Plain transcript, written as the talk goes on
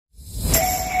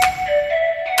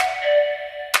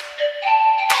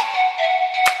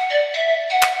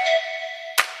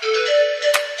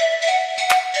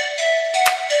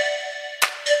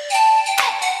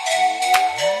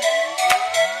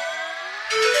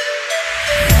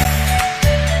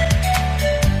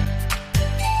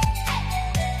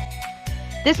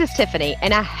This is Tiffany,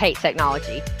 and I hate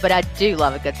technology, but I do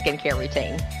love a good skincare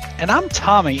routine. And I'm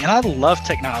Tommy, and I love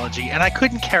technology, and I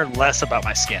couldn't care less about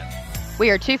my skin. We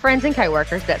are two friends and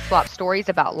coworkers that swap stories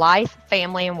about life,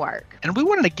 family, and work. And we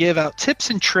wanted to give out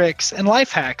tips and tricks and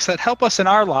life hacks that help us in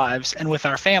our lives and with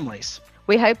our families.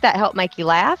 We hope that help make you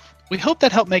laugh. We hope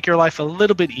that help make your life a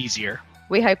little bit easier.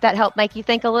 We hope that help make you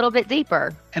think a little bit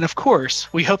deeper. And of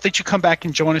course, we hope that you come back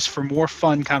and join us for more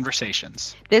fun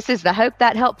conversations. This is the Hope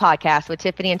That Help podcast with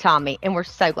Tiffany and Tommy, and we're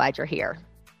so glad you're here.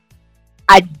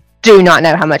 I do not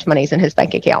know how much money's in his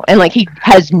bank account, and he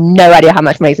has no idea how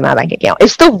much money's in my bank account.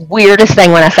 It's the weirdest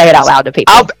thing when I say it out loud to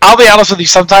people. I'll be honest with you.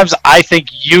 Sometimes I think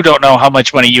you don't know how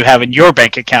much money you have in your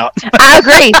bank account. I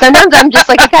agree. Sometimes I'm just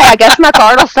like, okay, I guess my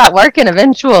card will stop working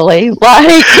eventually.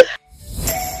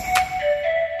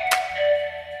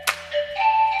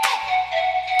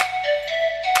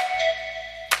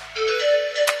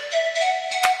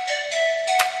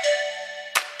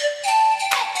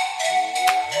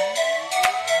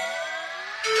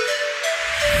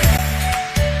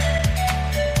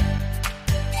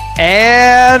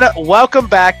 And welcome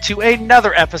back to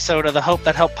another episode of the Hope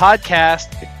That Help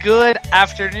podcast. Good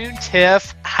afternoon,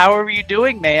 Tiff. How are you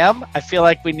doing, ma'am? I feel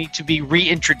like we need to be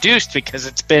reintroduced because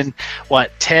it's been,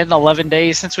 10, 11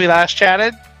 days since we last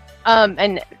chatted?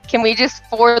 And can we just,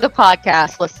 for the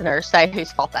podcast listeners, say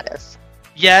whose fault that is?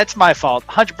 Yeah, it's my fault,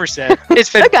 100%.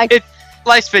 It's been, okay.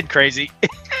 Life's been crazy.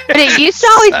 But it used to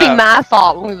always be my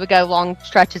fault when we would go long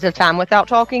stretches of time without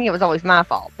talking. It was always my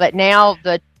fault. But now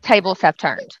the tables have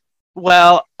turned.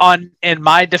 Well, in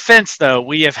my defense, though,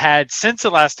 we have had, since the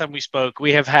last time we spoke,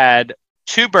 we have had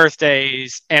 2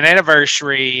 birthdays, an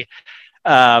anniversary,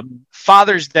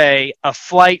 Father's Day, a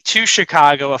flight to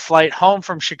Chicago, a flight home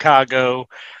from Chicago.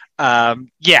 So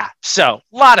a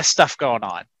lot of stuff going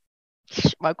on.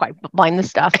 Okay, blame the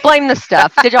stuff. Blame the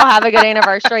stuff. Did y'all have a good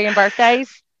anniversary and birthdays?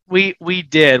 We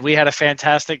did. We had a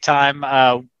fantastic time.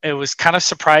 It was kind of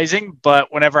surprising, but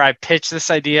whenever I pitch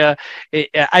this idea,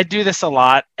 I do this a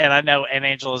lot, and I know Aunt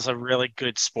Angela is a really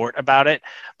good sport about it.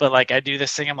 But I do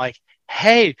this thing. I'm like,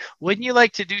 hey, wouldn't you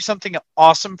like to do something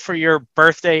awesome for your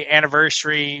birthday,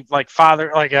 anniversary,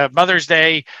 Mother's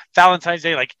Day, Valentine's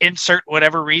Day, insert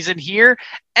whatever reason here?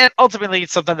 And ultimately,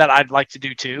 it's something that I'd like to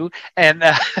do too. And,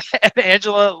 and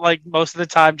Angela, most of the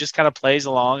time, just kind of plays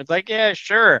along. It's like, yeah,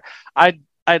 sure.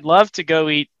 I'd love to go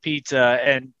eat pizza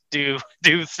and do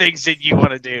things that you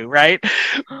want to do, right?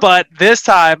 But this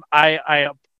time I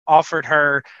offered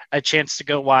her a chance to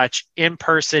go watch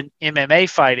in-person MMA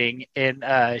fighting,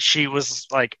 and she was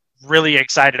really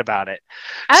excited about it.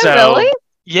 Oh, really?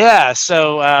 Yeah.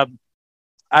 So I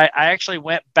actually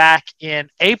went back in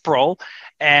April,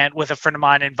 and with a friend of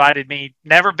mine invited me.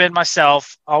 Never been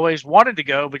myself, always wanted to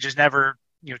go, but just never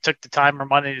took the time or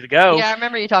money to go. Yeah, I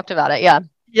remember you talked about it. Yeah.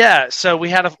 Yeah, so we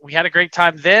had a great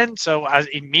time then. So I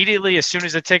immediately, as soon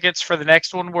as the tickets for the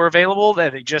next one were available,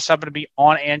 that they just happened to be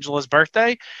on Angela's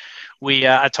birthday,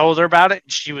 I told her about it,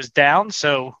 and she was down.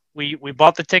 So we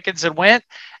bought the tickets and went,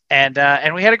 and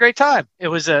we had a great time. It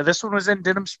was this one was in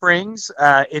Denham Springs.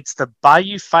 It's the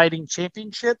Bayou Fighting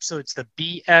Championship, so it's the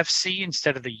BFC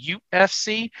instead of the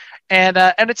UFC, and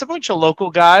it's a bunch of local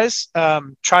guys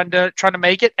trying to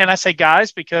make it. And I say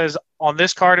guys because on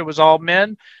this card it was all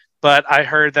men. But I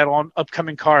heard that on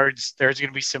upcoming cards, there's going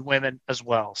to be some women as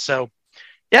well. So,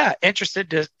 yeah,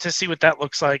 interested to see what that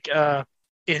looks like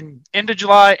in into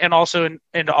July and also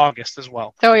into August as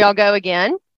well. So y'all go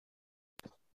again?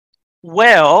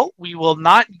 Well, we will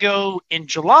not go in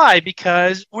July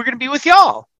because we're going to be with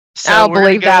y'all. So I'll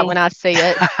believe that when I see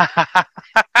it.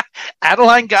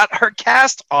 Adeline got her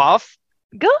cast off.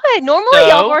 Good. Normally,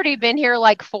 y'all have already been here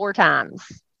 4 times.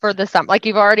 For the summer,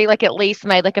 you've already at least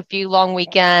made a few long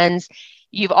weekends.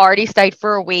 You've already stayed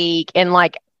for a week, and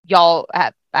y'all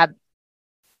I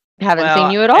haven't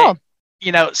seen you at all.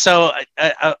 So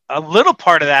a little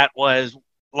part of that was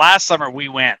last summer we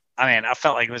went. I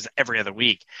felt like it was every other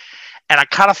week, and I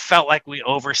kind of felt like we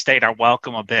overstayed our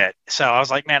welcome a bit. So I was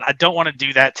like, man, I don't want to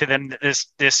do that to them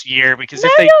this year because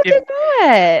if they did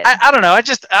not. I don't know.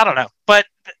 I don't know, but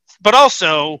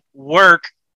also work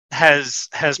has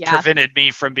prevented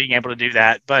me from being able to do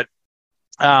that. But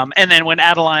and then when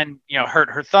Adeline hurt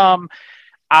her thumb,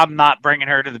 I'm not bringing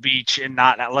her to the beach and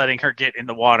not letting her get in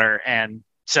the water. And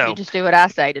so you just do what I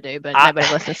say to do, but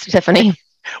nobody listens to Tiffany.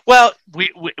 Well, we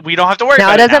don't have to worry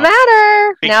about it.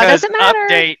 Now it doesn't matter.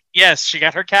 Update, yes, she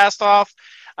got her cast off.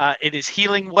 It is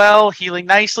healing well, healing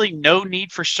nicely. No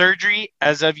need for surgery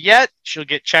as of yet. She'll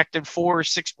get checked in 4 or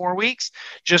 6 more weeks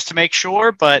just to make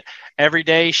sure. But every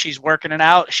day she's working it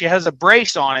out. She has a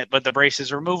brace on it, but the brace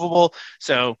is removable.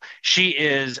 So she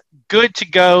is good to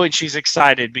go, and she's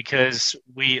excited because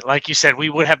like you said, we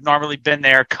would have normally been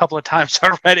there a couple of times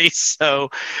already. So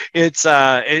it's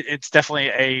definitely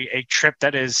a trip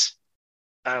that is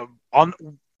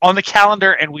on the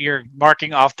calendar, and we are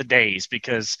marking off the days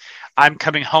because I'm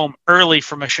coming home early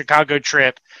from a Chicago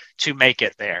trip to make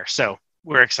it there. So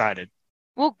we're excited.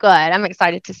 Well, good. I'm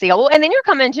excited to see. Well, and then you're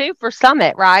coming too for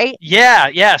Summit, right?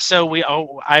 Yeah.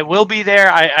 So I will be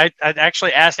there. I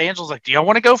actually asked Angela's like, do y'all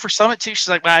want to go for Summit too? She's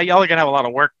like, well, y'all are gonna have a lot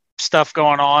of work stuff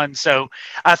going on, so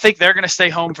I think they're going to stay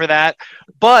home for that.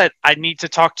 But I need to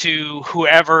talk to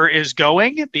whoever is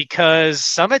going because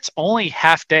Summit's only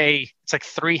half day. It's like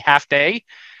 3 half day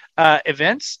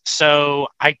events. So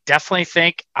I definitely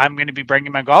think I'm going to be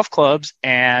bringing my golf clubs,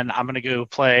 and I'm going to go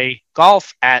play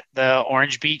golf at the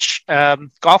Orange Beach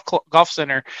golf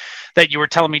center that you were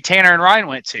telling me Tanner and Ryan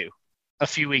went to a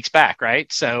few weeks back,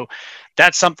 right? So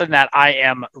that's something that I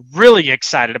am really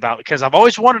excited about because I've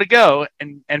always wanted to go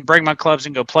and bring my clubs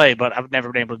and go play, but I've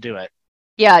never been able to do it.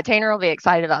 Yeah, Tanner will be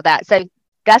excited about that. So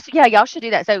y'all should do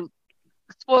that. So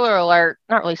spoiler alert,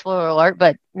 not really spoiler alert,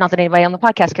 but not that anybody on the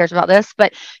podcast cares about this,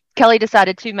 but Kelly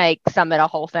decided to make Summit a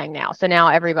whole thing now. So now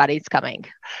everybody's coming.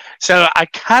 So I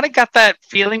kind of got that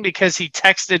feeling because he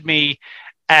texted me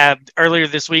earlier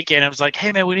this weekend. I was like,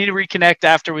 hey man, we need to reconnect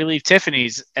after we leave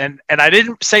Tiffany's. And I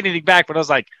didn't say anything back, but I was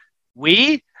like,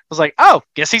 I was like, oh,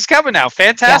 guess he's coming now.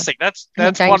 Fantastic. Yeah.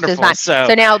 That's wonderful. So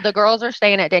now the girls are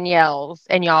staying at Danielle's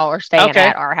and y'all are staying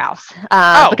at our house.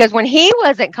 Because when he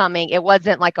wasn't coming, it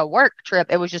wasn't like a work trip.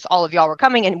 It was just all of y'all were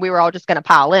coming and we were all just going to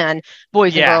pile in,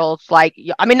 boys and girls. Like,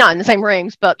 I mean, not in the same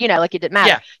rooms, but like it didn't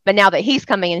matter. Yeah. But now that he's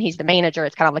coming and he's the manager,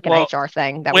 it's kind of like an HR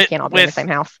thing that we can't all be in the same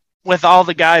house. With all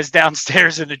the guys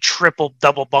downstairs in the triple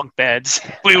double bunk beds,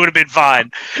 we would have been fine.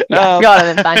 Yeah, we would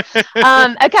have been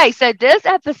fine. Okay, so this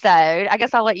episode, I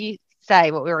guess I'll let you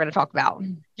say what we were going to talk about.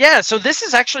 Yeah, so this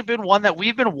has actually been one that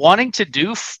we've been wanting to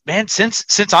do, man,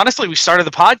 since honestly we started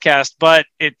the podcast. But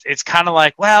it's kind of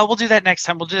like, well, we'll do that next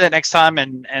time. We'll do that next time,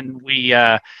 and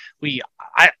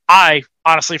I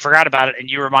honestly forgot about it, and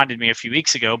you reminded me a few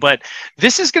weeks ago. But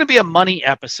this is going to be a money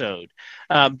episode.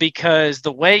 Because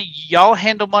the way y'all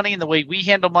handle money and the way we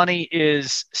handle money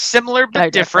is similar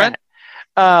but different.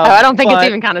 I don't think it's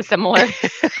even kind of similar.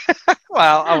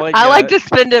 Well, I like to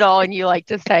spend it all, and you like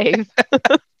to save.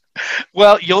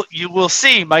 Well, you will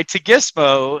see. My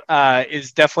Tagismo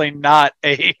is definitely not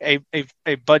a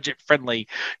budget friendly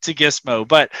Tagismo,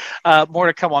 but more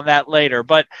to come on that later.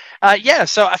 But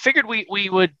so I figured we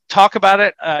would talk about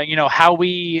it. How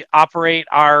we operate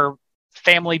our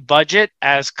family budget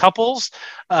as couples,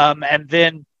 and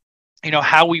then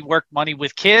how we work money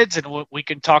with kids, and we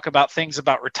can talk about things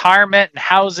about retirement and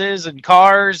houses and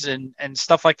cars and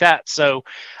stuff like that. So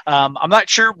I'm not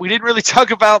sure, we didn't really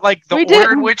talk about like the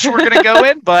order in which we're going to go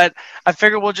in, but I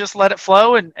figure we'll just let it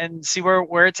flow and see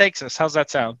where it takes us. How's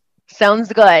that sound?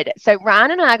 Sounds good. So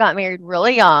Ryan and I got married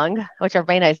really young, which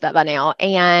everybody knows that by now.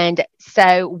 And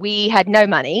so we had no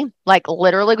money. Like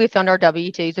literally we found our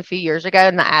W-2s a few years ago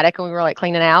in the attic and we were like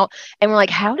cleaning out. And we're like,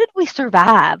 how did we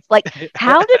survive? Like,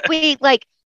 how did we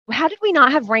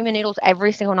not have ramen noodles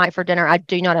every single night for dinner? I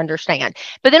do not understand.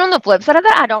 But then on the flip side of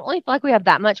that, I don't really feel like we have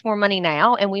that much more money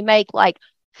now. And we make like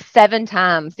 7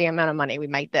 times the amount of money we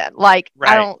made then. Like,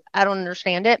 right. I don't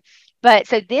understand it. But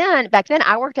so then back then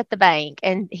I worked at the bank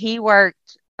and he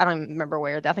worked, I don't even remember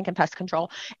where, I think in pest control.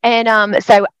 And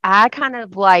so I kind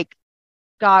of like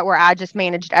got where I just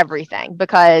managed everything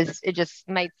because it just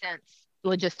made sense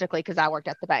logistically because I worked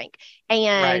at the bank.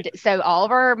 And so all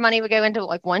of our money would go into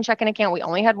like one checking account. We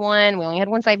only had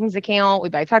one savings account. We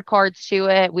both had cards to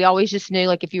it. We always just knew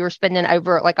like if you were spending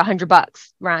over like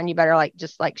 $100, Ryan, you better like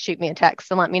just like shoot me a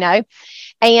text and let me know.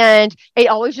 And it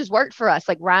always just worked for us.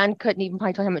 Like Ryan couldn't even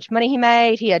probably tell how much money he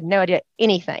made. He had no idea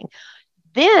anything.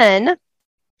 Then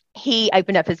he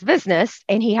opened up his business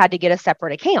and he had to get a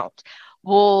separate account.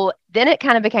 Well, then it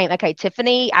kind of became, okay,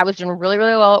 Tiffany, I was doing really,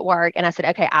 really well at work. And I said,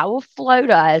 okay, I will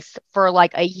float us for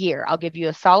like a year. I'll give you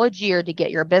a solid year to get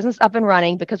your business up and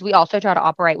running because we also try to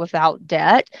operate without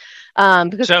debt.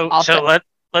 Let's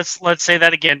say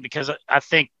that again, because I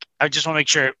think I just want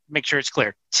to make sure it's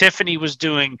clear. Tiffany was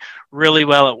doing really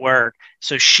well at work.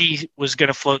 So she was going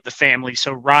to float the family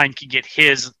so Ryan could get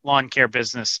his lawn care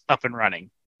business up and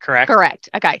running. Correct? Correct.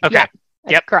 Okay. Okay. Yeah,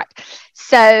 yep. Correct.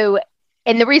 So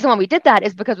And the reason why we did that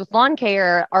is because with lawn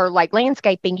care or like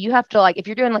landscaping, you have to like, if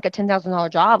you're doing like a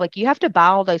 $10,000 job, like you have to buy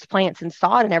all those plants and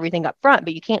sod and everything up front,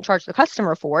 but you can't charge the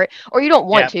customer for it, or you don't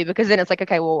want to, because then it's like,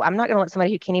 okay, well, I'm not going to let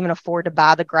somebody who can't even afford to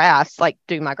buy the grass, like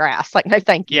do my grass. Like, no,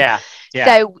 thank you. Yeah.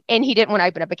 So, and he didn't want to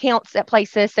open up accounts at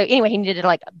places. So anyway, he needed to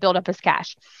like build up his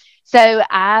cash. So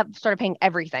I started paying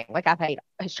everything. Like I paid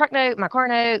his truck note, my car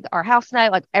note, our house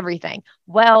note, like everything.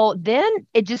 Well, then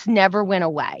it just never went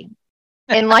away.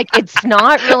 And like, it's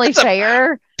not really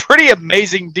fair. Pretty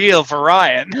amazing deal for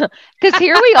Ryan. Because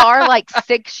here we are like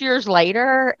 6 years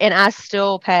later and I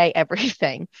still pay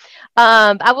everything.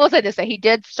 I will say this, that he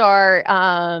did start,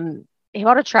 he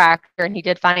bought a tractor and he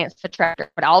did finance the tractor,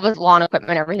 but all of his lawn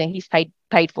equipment, everything he's paid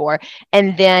for.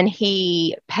 And then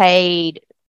he paid,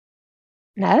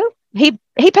 no, he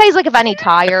pays like if I need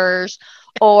tires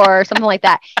or something like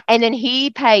that. And then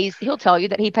he'll tell you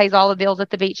that he pays all the bills at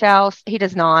the beach house. He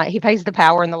does not. He pays the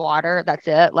power and the water. That's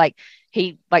it. Like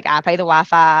I pay the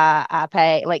Wi-Fi, I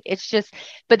pay, like, it's just,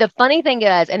 but the funny thing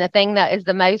is, and the thing that is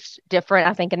the most different,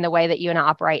 I think, in the way that you and I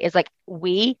operate is like,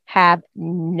 we have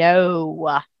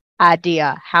no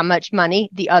idea how much money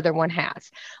the other one has.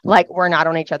 Like, we're not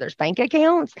on each other's bank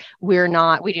accounts. We do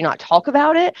not talk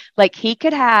about it. Like,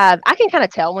 I can kind of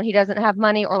tell when he doesn't have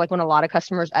money, or like when a lot of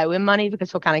customers owe him money,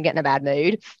 because he'll kind of get in a bad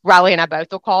mood. Riley and I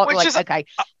both will call it. We're like, okay,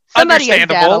 somebody has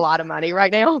got a lot of money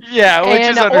right now. Yeah, which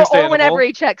is understandable. Or whenever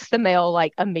he checks the mail,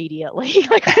 like immediately,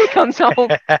 like when he comes home.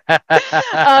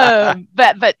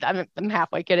 But I'm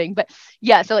halfway kidding. But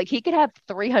yeah, so like he could have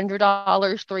 $300,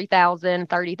 $3,000,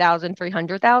 $30,000,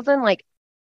 $300,000. Like,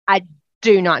 I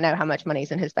do not know how much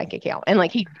money's in his bank account, and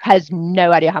like he has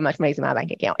no idea how much money's in my bank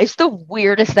account. It's the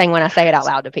weirdest thing when I say it out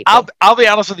loud to people. I'll be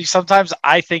honest with you. Sometimes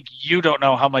I think you don't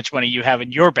know how much money you have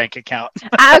in your bank account.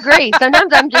 I agree.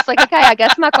 Sometimes I'm just like, okay, I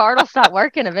guess my card will stop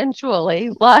working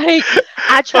eventually. Like,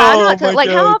 I try not to.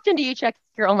 Like, how often do you check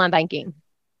your online banking?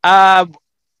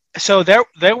 So there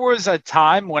was a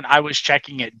time when I was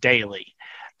checking it daily.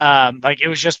 Like, it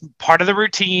was just part of the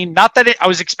routine. Not that I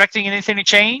was expecting anything to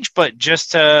change, but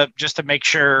just to make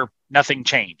sure nothing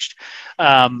changed.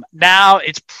 Now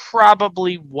it's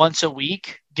probably once a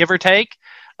week, give or take.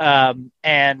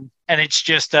 And it's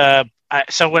just,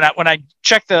 so when I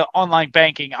check the online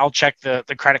banking, I'll check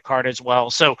the credit card as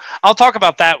well. So I'll talk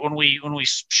about that when we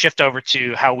shift over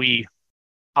to how we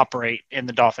operate in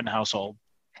the Dolphin household.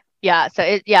 Yeah. So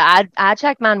I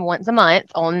check mine once a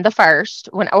month on the 1st,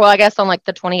 I guess on like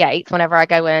the 28th, whenever I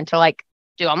go in to like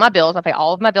do all my bills. I pay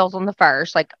all of my bills on the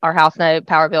 1st, like our house note,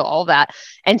 power bill, all that.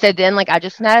 And so then like, I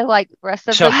just know like rest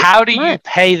of So how do you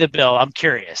pay the bill? I'm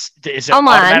curious. Is it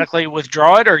online? Automatically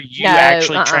withdraw it, or you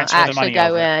actually transfer the money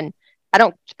over? In. I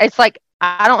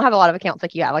don't have a lot of accounts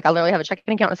like you have. Like, I literally have a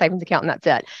checking account and a savings account, and that's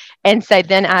it. And so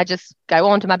then I just go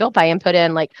on to my bill pay and put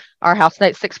in like our house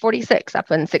note $646. I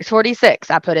put in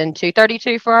 $646. I put in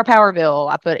 $232 for our power bill.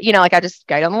 I put, like, I just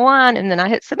go down the line and then I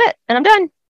hit submit and I'm done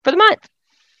for the month.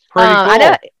 Pretty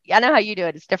cool. I know how you do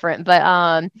it. It's different,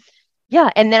 but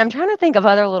yeah. And then I'm trying to think of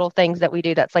other little things that we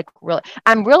do that's like really.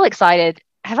 I'm real excited.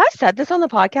 Have I said this on the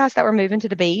podcast that we're moving to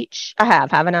the beach? I have,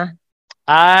 haven't I?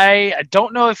 I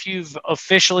don't know if you've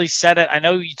officially said it. I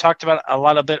know you talked about a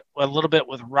little bit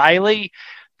with Riley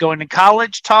going to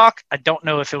college talk. I don't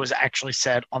know if it was actually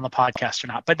said on the podcast or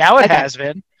not, but now it has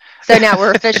been. So now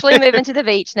we're officially moving to the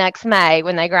beach next May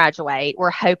when they graduate.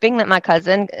 We're hoping that my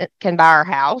cousin can buy our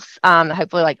house.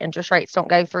 Hopefully, like, interest rates don't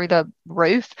go through the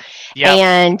roof,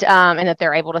 and that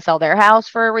they're able to sell their house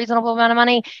for a reasonable amount of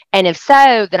money. And if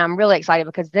so, then I'm really excited,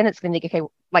 because then it's going to be okay.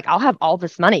 Like, I'll have all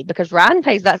this money because Ryan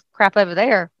pays that crap over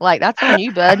there. Like, that's on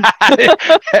you, bud.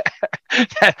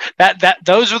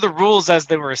 Those are the rules as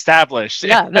they were established.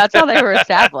 Yeah, that's how they were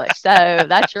established. So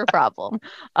that's your problem.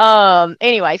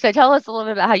 Anyway, so tell us a little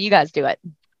bit about how you guys do it.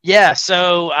 Yeah.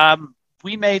 So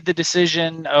we made the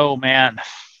decision,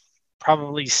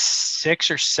 probably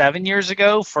 6 or 7 years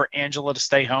ago, for Angela to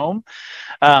stay home.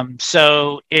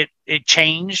 So it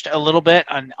changed a little bit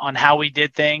on how we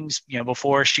did things.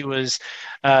 Before, she was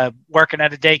working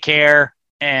at a daycare,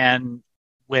 and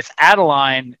with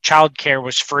Adeline, childcare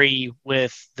was free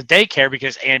with the daycare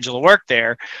because Angela worked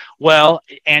there. Well,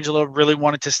 Angela really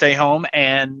wanted to stay home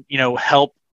and,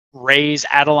 help raise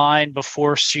Adeline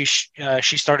before she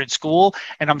started school,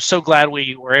 and I'm so glad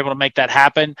we were able to make that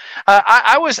happen.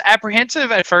 I was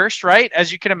apprehensive at first, right?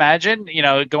 As you can imagine,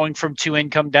 going from 2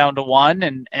 income down to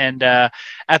 1, and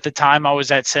at the time I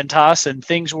was at Cintas, and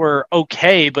things were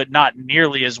okay, but not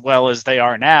nearly as well as they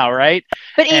are now, right?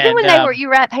 But even when you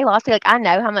were at Paylocity, like, I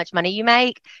know how much money you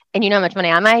make, and you know how much money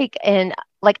I make, and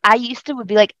like, I used to would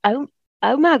be like, oh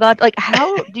my God, like,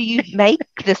 how do you make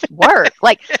this work?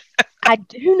 Like, I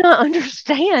do not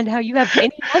understand how you have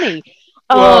any money.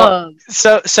 Well,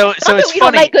 so Not that it's we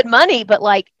don't funny. make good money, but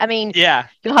like, I mean, Yeah,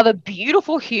 you'll have a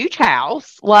beautiful, huge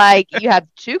house. Like you have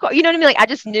two, you know what I mean? Like I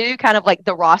just knew kind of like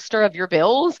the roster of your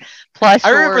bills plus I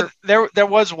remember your. there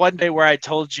was one day where I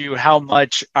told you how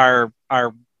much our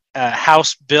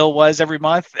house bill was every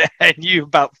month, and you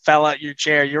about fell out your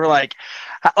chair. You were like,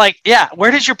 yeah,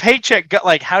 where does your paycheck go?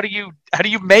 Like, how do you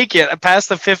make it past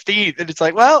the 15th? And it's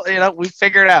like, well, we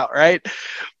figure it out, right?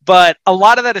 But a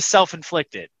lot of that is self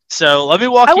inflicted. So let me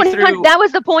walk Oh, you and through. that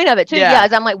was the point of it too. Yeah, Yeah,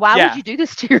 is I'm like, why would yeah, you do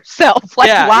this to yourself?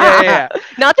 Like, yeah, yeah, yeah, why? yeah.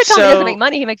 Not that Tommy doesn't make So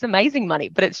money; he makes amazing money.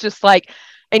 But it's just like,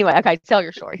 anyway. Okay, tell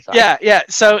your story. Sorry. yeah, yeah.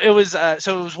 So it was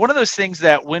one of those things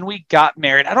that when we got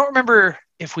married, I don't remember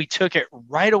if we took it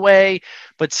right away,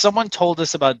 but someone told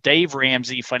us about Dave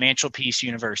Ramsey Financial Peace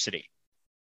University.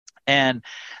 And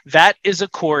that is a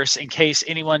course, in case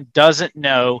anyone doesn't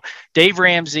know, Dave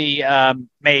Ramsey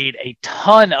made a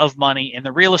ton of money in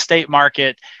the real estate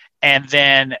market. And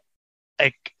then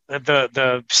a,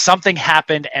 the something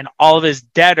happened and all of his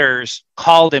debtors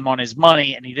called him on his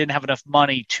money and he didn't have enough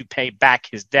money to pay back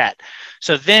his debt.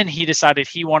 So then he decided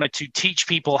he wanted to teach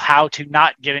people how to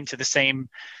not get into the same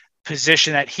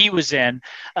position that he was in.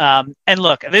 And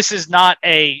look, this is not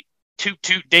a toot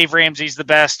toot Dave Ramsey's the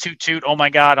best, toot toot, oh my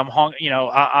God,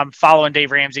 I'm following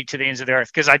Dave Ramsey to the ends of the earth,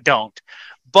 because I don't.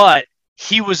 But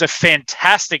he was a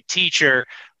fantastic teacher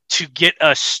to get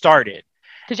us started.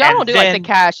 Because y'all And don't do like the then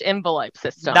cash envelope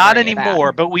system or not any of that.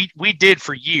 anymore, but we did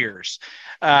for years.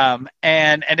 And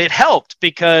it helped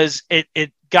because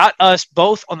it got us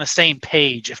both on the same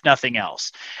page, if nothing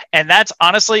else. And that's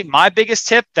honestly my biggest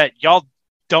tip that y'all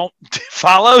don't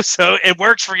follow. So it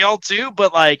works for y'all too.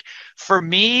 But like for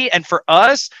me and for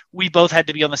us, we both had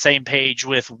to be on the same page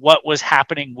with what was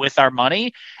happening with our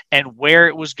money and where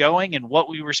it was going and what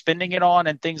we were spending it on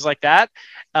and things like that.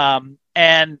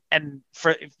 And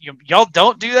for y'all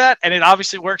don't do that, and it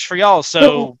obviously works for y'all.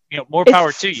 So more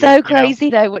power to It's you. so crazy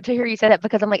though to hear you say that,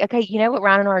 because I'm like, okay, you know what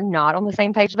Ryan and I are not on the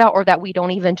same page about, or that we don't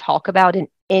even talk about in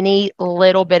any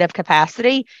little bit of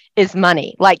capacity, is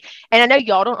money. Like, and I know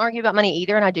y'all don't argue about money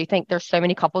either, and I do think there's so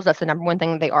many couples that's the number one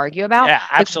thing that they argue about. Yeah,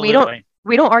 Like absolutely.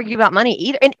 we don't argue about money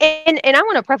either. And I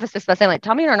want to preface this by saying, like,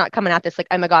 Tommy and I are not coming at this like,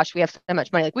 oh my gosh, we have so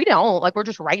much money. Like we don't. Like we're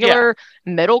just Yeah, regular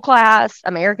middle class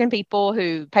American people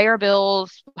who pay our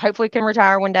bills, hopefully can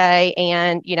retire one day.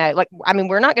 And like, I mean,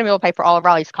 we're not going to be able to pay for all of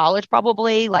Riley's college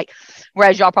probably, like,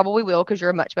 whereas y'all probably will because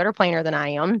you're a much better planner than I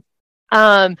am.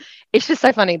 Um, it's just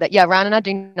so funny that, yeah, Ryan and I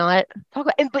do not talk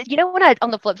about, but you know what, on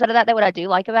the flip side of that though, what I do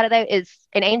like about it though is,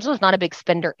 and Angela's not a big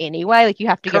spender anyway. Like you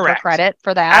have to give her correct. credit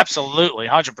for that. Absolutely,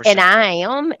 And 100%. I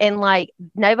am, and like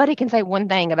nobody can say one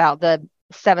thing about the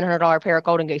 $700 pair of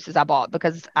golden gooses I bought,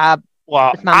 because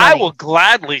Well, it's my I money. will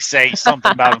gladly say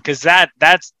something about them because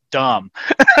that's dumb.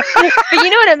 But you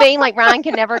know what I mean? Like Ryan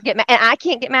can never get mad, and I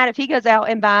can't get mad if he goes out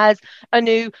and buys a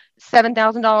new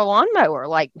 $7,000 lawnmower.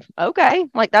 Like, okay,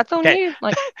 like that's on Okay, you.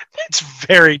 Like it's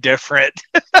very different.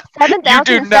 seven You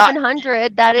do thousand not. seven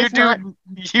hundred. That You is not.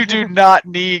 do not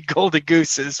need golden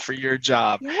gooses for your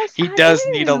job. Yes, He I does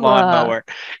need a do. lawnmower.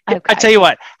 I Okay. tell you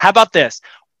what. How about this?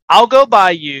 I'll go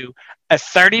buy you a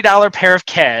 $30 pair of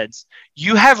Keds.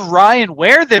 You have Ryan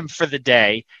wear them for the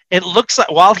day. It looks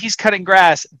like while he's cutting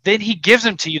grass, then he gives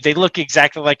them to you. They look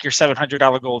exactly like your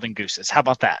 $700 golden gooses. How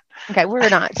about that? Okay, we're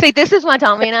not. See, this is why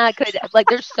Tommy and I could, like,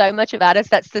 there's so much about us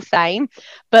that's the same,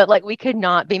 but like we could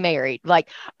not be married. Like,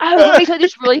 oh, let me tell you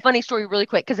this really funny story really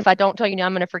quick, because if I don't tell you now,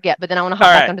 I'm going to forget, but then I want to hop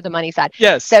All back right. onto the money side.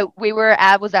 Yes. So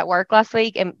I was at work last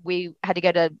week and we had to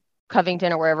go to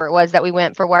Covington or wherever it was that we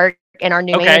went for work, and our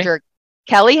new Okay. manager,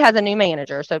 Kelly, has a new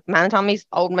manager. So mine and Tommy's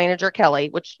old manager, Kelly,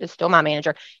 which is still my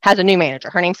manager, has a new manager.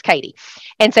 Her name's Katie.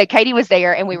 And so Katie was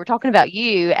there and we were talking about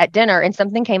you at dinner, and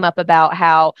something came up about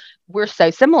how we're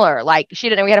so similar. Like she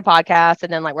didn't know we had a podcast,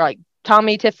 and then like we're like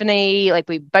Tommy, Tiffany, like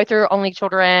we both are only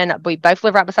children. We both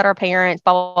live right beside our parents,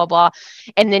 blah, blah, blah, blah.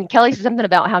 And then Kelly said something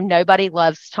about how nobody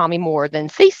loves Tommy more than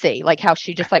Cece, like how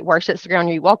she just like worships the ground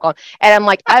you walk on. And I'm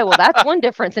like, oh, well, that's one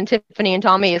difference in Tiffany and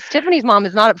Tommy is Tiffany's mom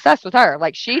is not obsessed with her.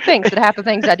 Like she thinks that half the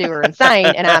things I do are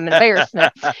insane and I'm an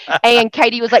embarrassment. And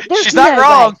Katie was like, there's She's no not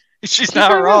wrong. way. She's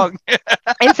not wrong.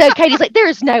 And so Katie's like,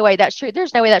 there's no way that's true.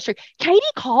 There's no way that's true. Katie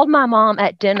called my mom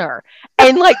at dinner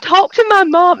and like talked to my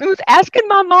mom and was asking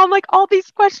my mom like all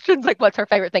these questions, like what's her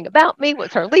favorite thing about me?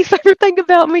 What's her least favorite thing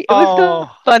about me? It was the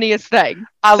Oh, funniest thing.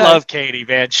 I So love Katie,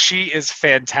 man. She is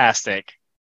fantastic.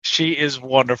 She is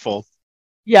wonderful.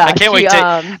 Yeah, I can't wait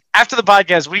after the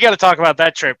podcast. We got to talk about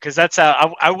that trip because that's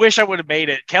how I wish I would have made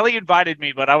it. Kelly invited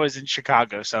me, but I was in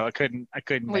Chicago, so I couldn't.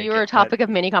 Well, you were a topic of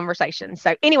many conversations.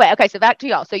 So anyway, okay. So back to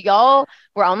y'all. So y'all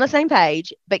were on the same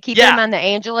page, but keep in mind that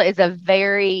Angela is a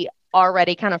very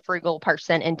already kind of frugal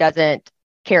person and doesn't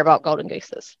care about golden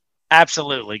gooses.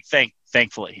 Absolutely.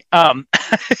 Thankfully.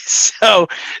 So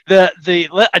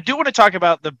I do want to talk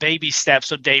about the baby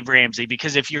steps of Dave Ramsey,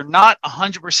 because if you're not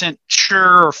 100%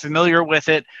 sure or familiar with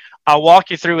it, I'll walk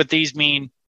you through what these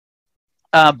mean.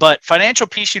 But Financial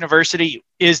Peace University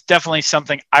is definitely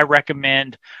something I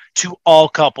recommend to all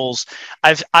couples.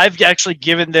 I've actually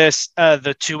given this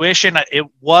the tuition. It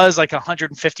was like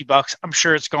 $150. I'm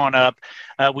sure it's gone up.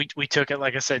 We took it,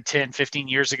 like I said, 10, 15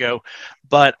 years ago,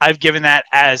 but I've given that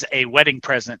as a wedding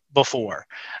present before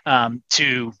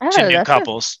to new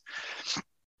couples.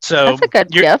 So that's a good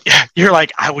gift. You're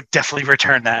like, I would definitely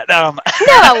return that. No,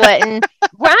 I wouldn't.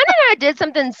 Ryan and I did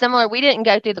something similar. We didn't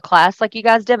go through the class like you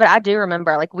guys did, but I do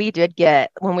remember like we did get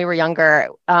when we were younger.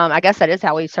 I guess that is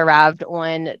how we survived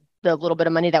on the little bit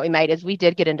of money that we made, is we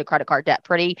did get into credit card debt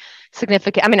pretty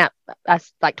significant. I mean,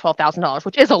 that's like $12,000,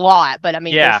 which is a lot, but I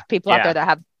mean, there's people out there that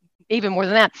have even more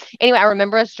than that. Anyway, I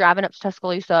remember us driving up to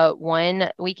Tuscaloosa one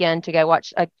weekend to go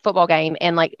watch a football game,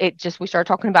 and like we started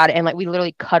talking about it, and like we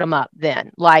literally cut them up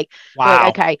then. Like, wow. Like,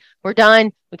 okay, we're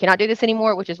done. We cannot do this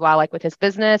anymore, which is why, like, with his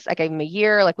business, I gave him a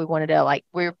year. Like, we wanted to, like,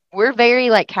 we're very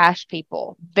like cash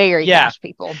people, cash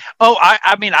people. Oh,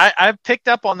 I mean, I picked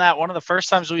up on that one of the first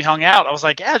times we hung out. I was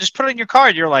like, yeah, just put it in your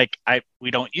card. You're like, we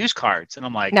don't use cards, and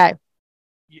I'm like, no.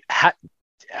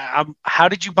 How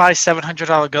did you buy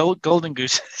 $700 golden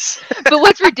gooses? But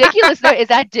what's ridiculous though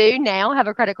is I do now have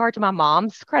a credit card to my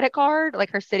mom's credit card,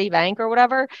 like her Citibank or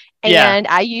whatever, and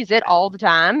I use it all the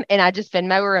time, and I just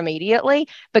Venmo her immediately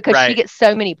because she gets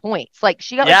so many points. Like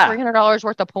she got like $300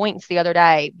 worth of points the other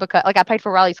day because like I paid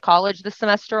for Riley's college this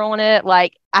semester on it.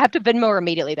 Like I have to Venmo her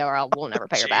immediately though, or I will never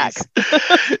pay her back.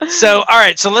 So all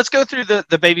right, so let's go through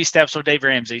the baby steps with Dave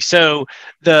Ramsey. So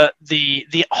the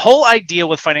whole idea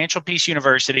with Financial Peace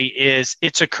University is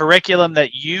it's a curriculum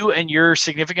that you and your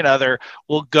significant other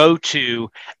will go to,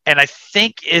 and I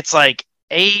think it's like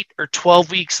 8 or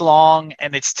 12 weeks long,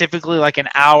 and it's typically like an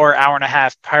hour and a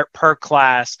half per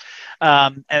class.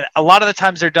 And a lot of the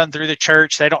times they're done through the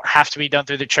church. They don't have to be done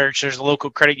through the church. There's a local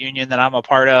credit union that I'm a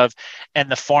part of, and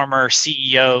the former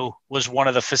CEO was one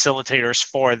of the facilitators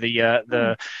for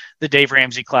the Dave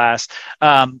Ramsey class.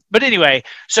 But anyway,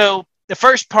 so the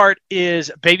first part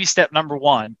is baby step number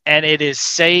 1, and it is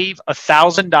save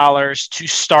 $1,000 to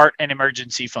start an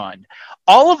emergency fund.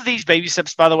 All of these baby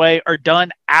steps, by the way, are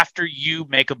done after you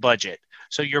make a budget.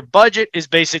 So your budget is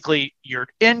basically your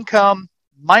income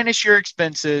minus your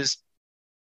expenses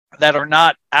that are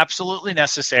not absolutely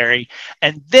necessary.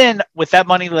 And then with that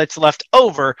money that's left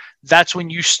over, that's when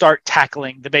you start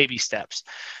tackling the baby steps.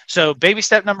 So baby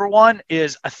step number 1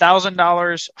 is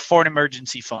 $1,000 for an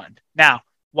emergency fund. Now,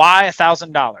 why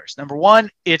 $1,000? Number 1,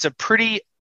 it's a pretty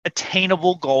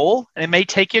attainable goal, and it may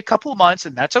take you a couple of months,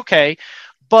 and that's okay.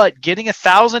 But getting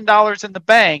 $1,000 in the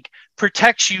bank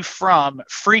protects you from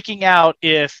freaking out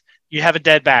if you have a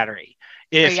dead battery,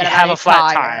 if you have a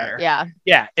flat tire.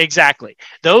 Yeah, exactly.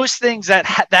 Those things that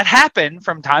happen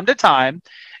from time to time.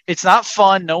 It's not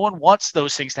fun. No one wants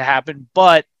those things to happen,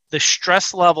 but the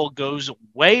stress level goes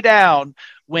way down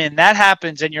when that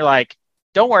happens, and you're like,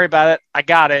 don't worry about it. I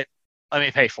got it. Let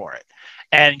me pay for it.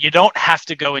 And you don't have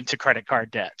to go into credit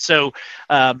card debt. So,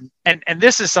 and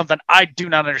this is something I do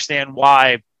not understand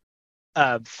why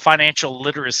financial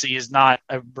literacy is not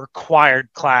a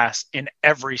required class in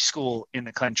every school in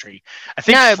the country. I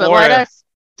think but let us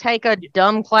take a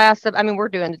dumb class. We're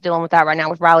dealing with that right now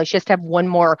with Riley. She has to have one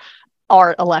more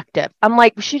art elective. I'm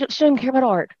like, she doesn't even care about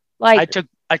art. Like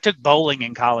I took bowling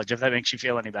in college, if that makes you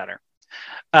feel any better.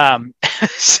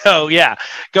 So yeah,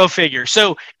 go figure.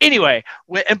 So anyway,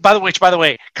 and by the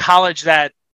way, college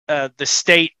that the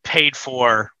state paid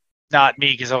for, not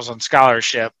me because I was on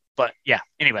scholarship. But yeah,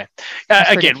 anyway,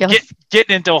 again,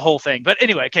 getting into a whole thing. But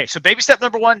anyway, okay. So baby step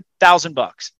number 1,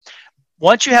 $1,000.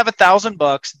 Once you have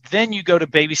 $1,000, then you go to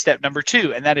baby step number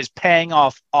 2, and that is paying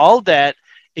off all debt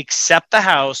except the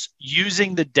house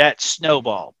using the debt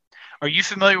snowball. Are you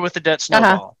familiar with the debt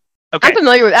snowball? Okay. I'm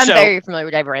very familiar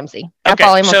with Dave Ramsey. I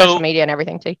follow him on social media and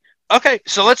everything too. Okay,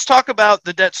 so let's talk about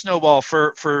the debt snowball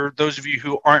for those of you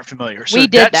who aren't familiar. So we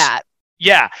did that.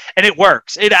 Yeah, and it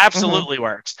works. It absolutely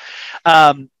works.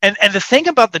 And the thing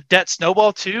about the debt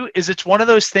snowball too is it's one of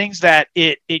those things that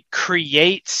it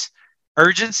creates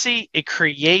urgency. It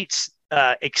creates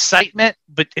excitement,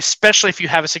 but especially if you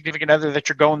have a significant other that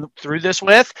you're going through this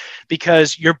with,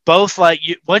 because you're both like,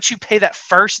 once you pay that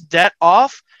first debt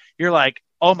off, you're like,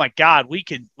 oh my God, we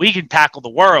can tackle the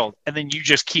world. And then you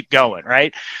just keep going.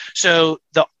 Right. So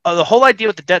the whole idea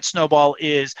with the debt snowball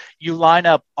is you line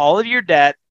up all of your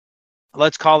debt,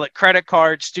 let's call it credit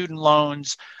cards, student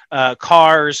loans,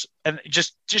 cars, and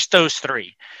just those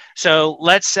three. So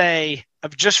let's say,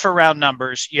 just for round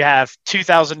numbers, you have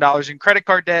 $2,000 in credit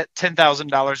card debt,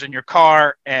 $10,000 in your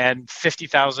car, and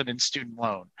 $50,000 in student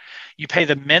loan. You pay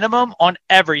the minimum on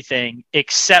everything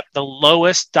except the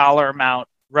lowest dollar amount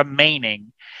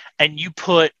remaining, and you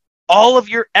put all of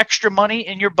your extra money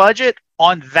in your budget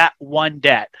on that one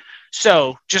debt.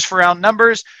 So just for round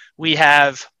numbers, we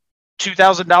have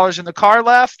 $2,000 in the car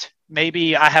left.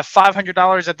 Maybe I have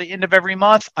 $500 at the end of every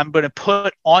month. I'm going to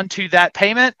put onto that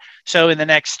payment. So in the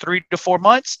next 3 to 4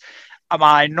 months,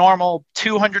 my normal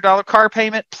 $200 car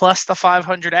payment plus the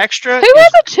 $500 extra. Who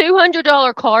has a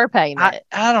 $200 car payment?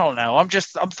 I don't know. I'm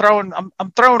throwing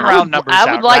round numbers out.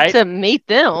 I would like to meet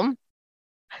them.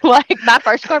 Like my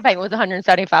first car payment was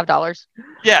 $175.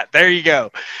 Yeah, there you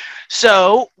go.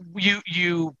 So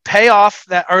you pay off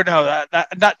that, or no,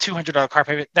 that not $200 car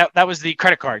payment. That was the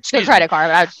credit card. The credit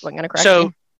card. I was going to correct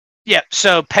you. Yeah,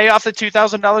 so pay off the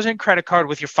 $2,000 in credit card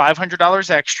with your $500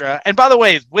 extra. And by the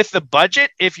way, with the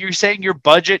budget, if you're saying your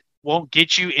budget won't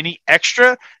get you any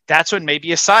extra, that's when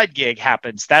maybe a side gig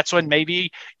happens. That's when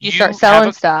maybe you start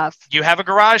selling stuff. You have a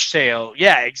garage sale.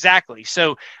 Yeah, exactly.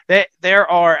 So there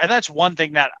are, and that's one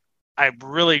thing that I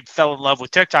really fell in love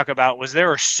with TikTok about, was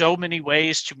there are so many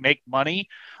ways to make money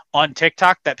on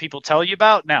TikTok that people tell you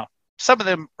about. Now, some of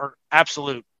them are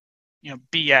absolute,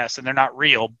 BS, and they're not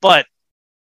real, but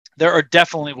there are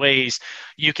definitely ways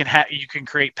you can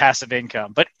create passive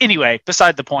income. But anyway,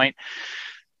 beside the point,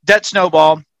 debt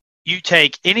snowball, you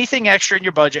take anything extra in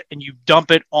your budget and you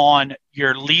dump it on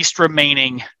your least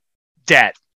remaining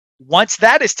debt. Once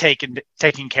that is taken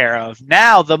care of,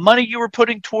 now the money you were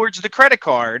putting towards the credit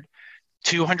card,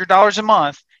 $200 a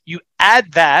month, you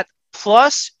add that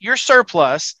plus your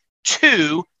surplus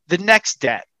to the next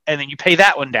debt. And then you pay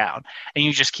that one down, and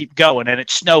you just keep going, and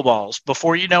it snowballs.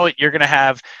 Before you know it, you're going to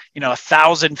have,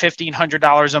 $1,000,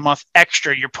 $1,500 a month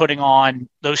extra you're putting on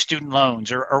those student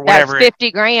loans or whatever. That's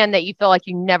 $50,000 that you feel like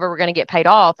you never were going to get paid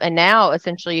off, and now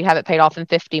essentially you have it paid off in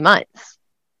 50 months.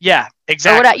 Yeah,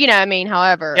 exactly.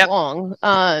 However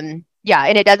long. Yeah,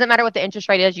 and it doesn't matter what the interest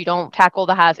rate is. You don't tackle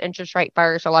the highest interest rate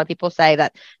first. A lot of people say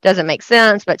that doesn't make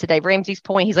sense. But to Dave Ramsey's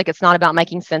point, he's like, it's not about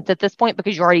making sense at this point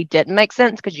because you already didn't make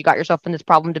sense because you got yourself in this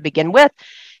problem to begin with.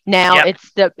 Now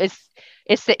it's the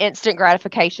instant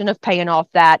gratification of paying off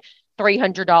that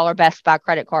 $300 Best Buy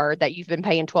credit card that you've been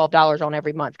paying $12 on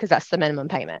every month because that's the minimum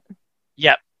payment.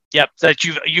 Yep. That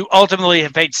you ultimately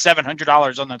have paid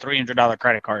 $700 on the $300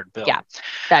 credit card bill. Yeah.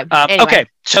 So, anyway. Okay.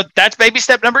 So that's baby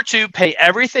step number 2. Pay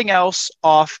everything else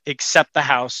off except the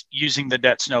house using the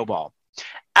debt snowball.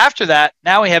 After that,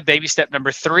 now we have baby step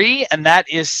number 3, and that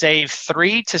is save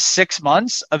 3 to 6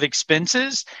 months of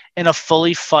expenses in a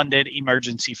fully funded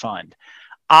emergency fund.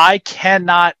 I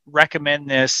cannot recommend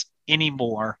this any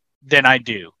more than I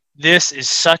do. This is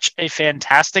such a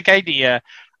fantastic idea.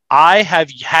 I have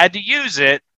had to use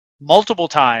it multiple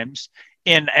times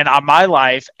in my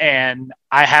life, and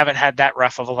I haven't had that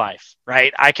rough of a life,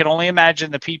 right? I can only imagine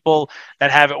the people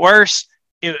that have it worse.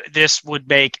 This would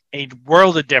make a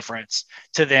world of difference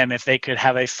to them if they could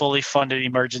have a fully funded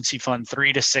emergency fund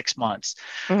 3 to 6 months.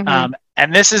 Mm-hmm.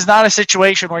 And this is not a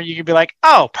situation where you can be like,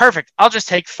 oh, perfect, I'll just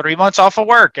take 3 months off of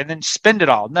work and then spend it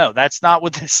all. No, that's not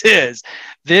what this is.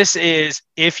 This is,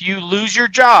 if you lose your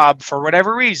job for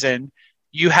whatever reason,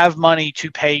 you have money to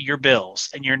pay your bills,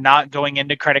 and you're not going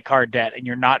into credit card debt, and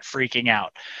you're not freaking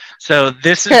out. So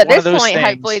this is one of those things.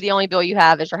 Hopefully the only bill you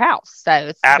have is your house. So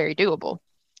it's very doable.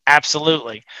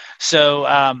 Absolutely. So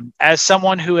as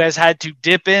someone who has had to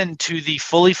dip into the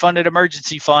fully funded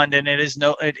emergency fund, and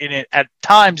at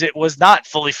times it was not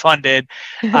fully funded,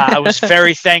 I was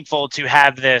very thankful to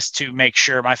have this to make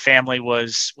sure my family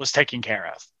was taken care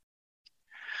of.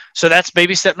 So that's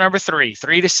baby step number 3,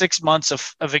 3 to 6 months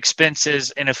of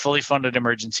expenses in a fully funded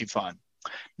emergency fund.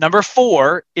 Number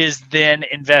 4 is then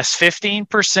invest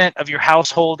 15% of your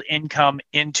household income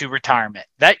into retirement.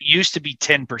 That used to be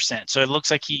 10%. So it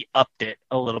looks like he upped it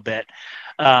a little bit,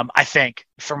 I think,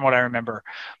 from what I remember.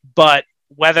 But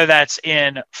whether that's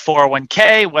in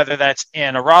 401k, whether that's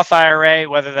in a Roth IRA,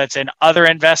 whether that's in other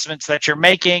investments that you're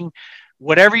making,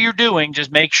 whatever you're doing,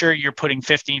 just make sure you're putting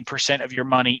 15% of your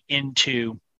money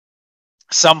into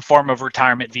some form of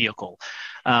retirement vehicle.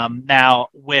 Now,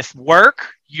 with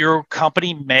work, your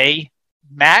company may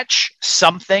match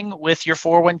something with your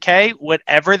 401k,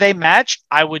 whatever they match,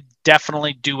 I would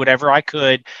definitely do whatever I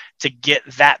could to get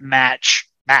that matched,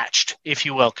 if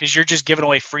you will, because you're just giving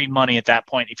away free money at that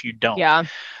point if you don't. Yeah.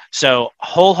 So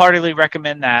wholeheartedly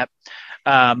recommend that.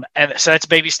 And so that's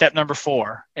baby step number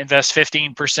 4. Invest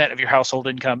 15% of your household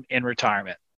income in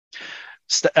retirement.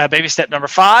 Baby step number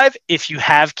 5, if you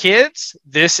have kids,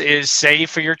 this is save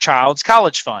for your child's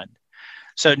college fund.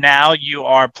 So now you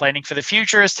are planning for the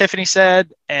future, as Tiffany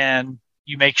said, and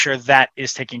you make sure that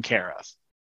is taken care of.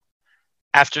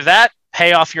 After that,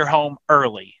 pay off your home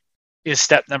early is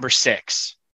step number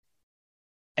 6.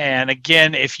 And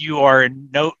again, if you are in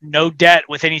no debt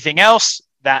with anything else,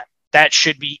 that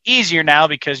should be easier now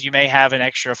because you may have an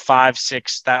extra $500,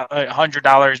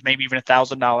 $600, maybe even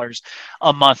 $1,000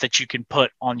 a month that you can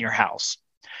put on your house.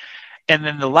 And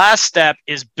then the last step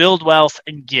is build wealth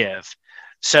and give.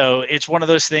 So it's one of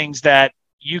those things that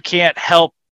you can't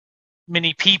help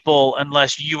many people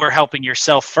unless you are helping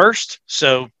yourself first.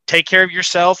 So take care of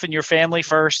yourself and your family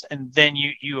first, and then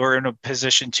you are in a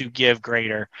position to give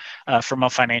greater from a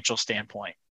financial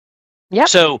standpoint. Yeah.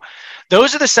 So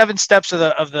those are the 7 steps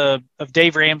of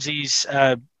Dave Ramsey's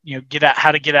how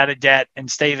to get out of debt and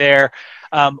stay there.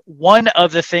 One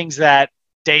of the things that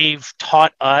Dave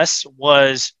taught us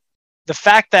was the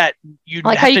fact that you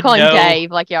like how you call him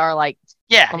Dave, like y'all are like.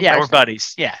 Yeah, we're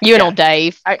buddies. Yeah, you and old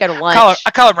Dave. I go to lunch.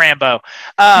 I call him Rambo.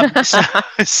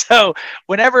 So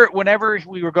whenever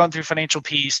we were going through Financial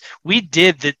Peace, we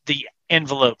did the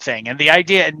envelope thing, and the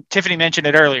idea, and Tiffany mentioned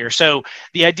it earlier. So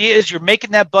the idea is you're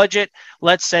making that budget.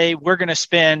 Let's say we're going to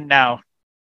spend, now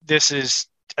this is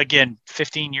again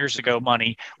 15 years ago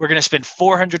money, we're going to spend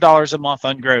 $400 a month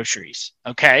on groceries.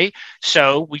 Okay,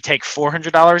 so we take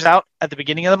 $400 out at the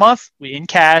beginning of the month, we in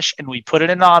cash, and we put it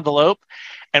in an envelope,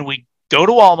 and we go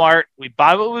to Walmart, we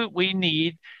buy what we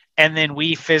need, and then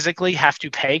we physically have to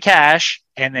pay cash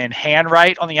and then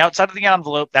handwrite on the outside of the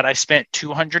envelope that I spent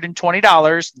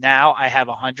 $220. Now I have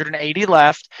 $180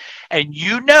 left. And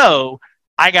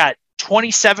I got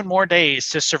 27 more days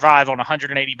to survive on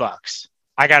 $180.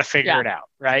 I got to figure it out,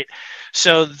 right?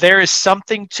 So there is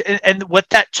something and what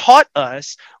that taught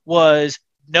us was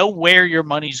know where your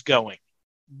money's going.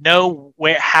 Know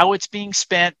how it's being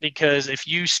spent, because if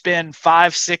you spend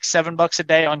 $5, $6, $7 a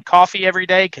day on coffee every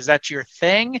day because that's your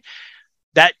thing,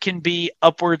 that can be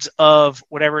upwards of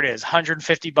whatever it is,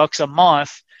 $150 a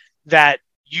month that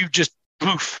you just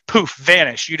poof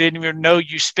vanish. You didn't even know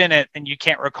you spent it, and you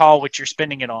can't recall what you're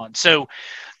spending it on. So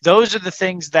those are the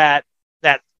things that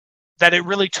it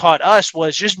really taught us,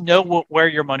 was just know where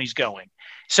your money's going.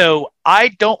 So I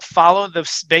don't follow the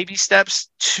baby steps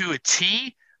to a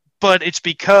T, but it's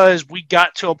because we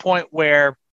got to a point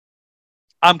where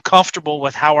I'm comfortable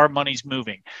with how our money's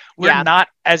moving. We're not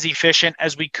as efficient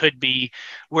as we could be.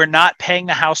 We're not paying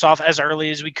the house off as early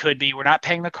as we could be. We're not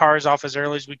paying the cars off as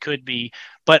early as we could be,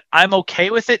 but I'm okay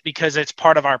with it because it's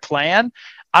part of our plan.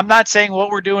 I'm not saying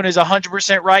what we're doing is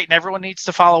 100% right and everyone needs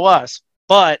to follow us,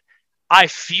 but I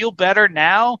feel better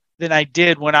now than I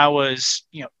did when I was,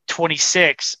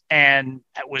 26 and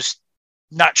was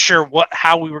not sure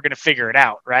how we were going to figure it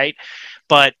out. Right.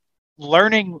 But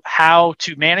learning how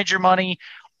to manage your money.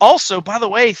 Also, by the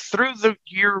way, through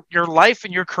your life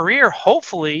and your career,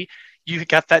 hopefully you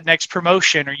got that next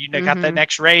promotion, or you got that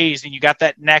next raise, and you got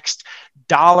that next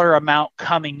dollar amount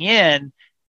coming in.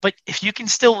 But if you can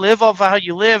still live off how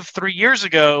you lived 3 years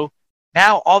ago,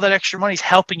 now all that extra money is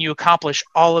helping you accomplish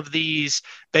all of these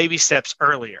baby steps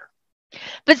earlier.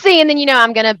 But see, and then,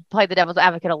 I'm going to play the devil's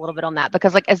advocate a little bit on that,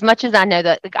 because as much as I know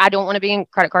that I don't want to be in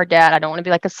credit card debt, I don't want to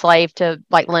be a slave to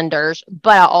lenders,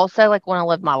 but I also want to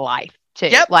live my life too.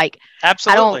 Yep,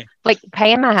 absolutely. I don't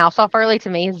paying my house off early to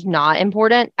me is not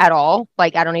important at all. I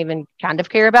don't even kind of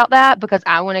care about that, because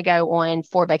I want to go on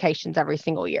 4 vacations every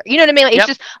single year. You know what I mean? It's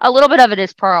just a little bit of it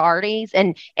is priorities,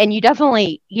 and you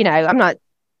definitely, I'm not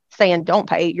saying don't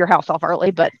pay your house off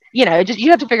early, but you have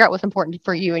to figure out what's important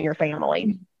for you and your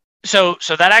family. So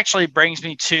that actually brings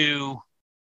me to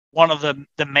one of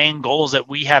the main goals that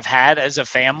we have had as a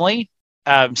family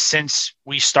since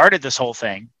we started this whole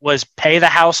thing, was pay the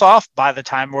house off by the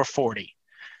time we're 40.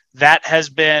 That has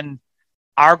been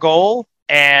our goal,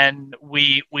 and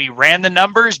we ran the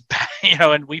numbers,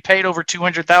 and we paid over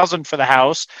 $200,000 for the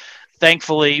house.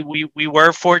 Thankfully, we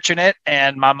were fortunate,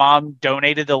 and my mom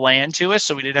donated the land to us,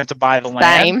 so we didn't have to buy the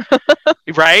land. Same.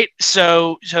 Right?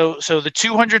 So the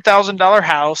 $200,000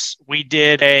 house, we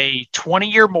did a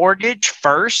 20-year mortgage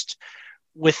first.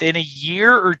 Within a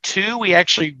year or two, we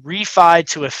actually refied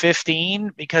to a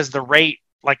 15 because the rate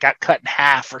got cut in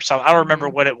half or something. I don't remember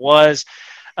what it was,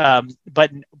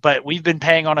 but we've been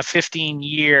paying on a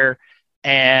 15-year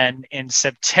And in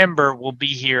September, we'll be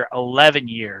here 11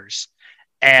 years.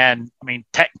 And I mean,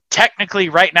 technically,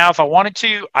 right now, if I wanted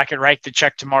to, I could write the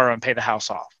check tomorrow and pay the house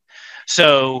off.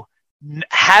 So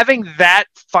having that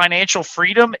financial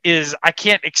freedom is, I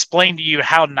can't explain to you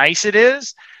how nice it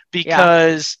is,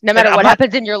 because no matter what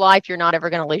happens in your life, you're not ever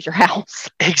going to lose your house.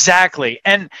 Exactly.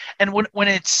 And when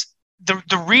it's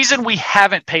the reason we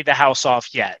haven't paid the house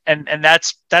off yet, and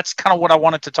that's kind of what I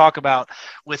wanted to talk about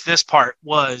with this part,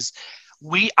 was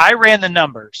I ran the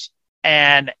numbers,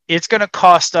 and it's going to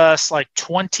cost us like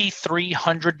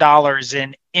 $2,300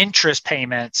 in interest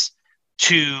payments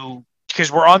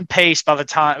because we're on pace by the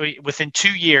time within 2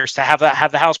 years to have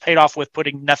the house paid off with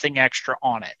putting nothing extra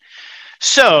on it.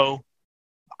 So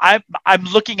I'm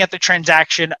looking at the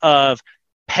transaction of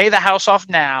pay the house off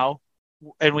now,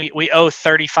 and we owe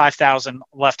 $35,000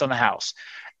 left on the house,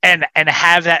 and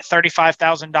have that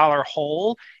 $35,000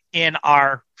 hole in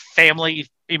our family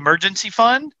emergency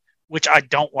fund, which I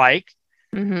don't like,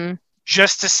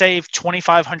 just to save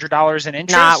 $2,500 in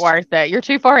interest. Not worth it. You're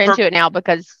too far into it now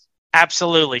because.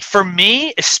 Absolutely. For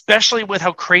me, especially with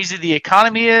how crazy the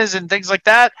economy is and things like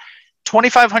that,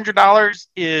 $2,500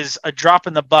 is a drop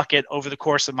in the bucket over the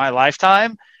course of my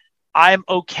lifetime. I'm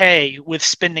okay with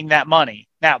spending that money.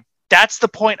 Now, that's the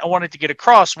point I wanted to get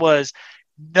across, was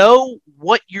know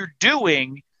what you're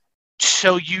doing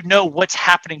so you know what's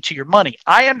happening to your money.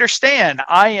 I understand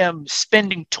I am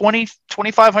spending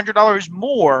 $2,500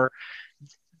 more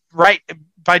right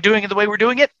by doing it the way we're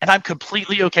doing it, and I'm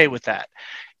completely okay with that.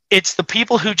 It's the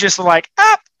people who just are like,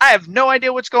 I have no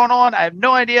idea what's going on. I have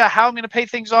no idea how I'm going to pay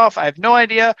things off. I have no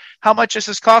idea how much this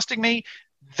is costing me.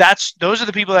 Those are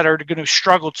the people that are going to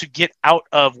struggle to get out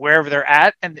of wherever they're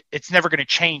at, and it's never going to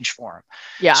change for them.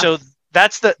 Yeah. So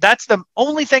that's the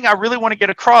only thing I really want to get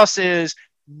across is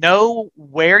know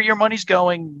where your money's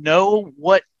going, know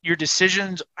what your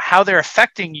decisions, how they're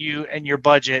affecting you and your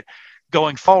budget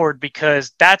going forward,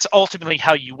 because that's ultimately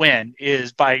how you win,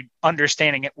 is by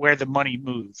understanding it, where the money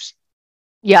moves.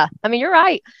 Yeah. I mean, you're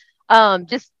right. You're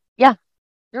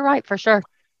right for sure.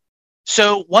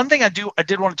 So one thing I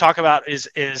did want to talk about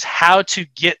is how to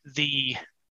get the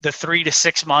 3 to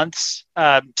 6 months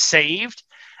saved,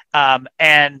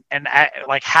 and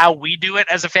like how we do it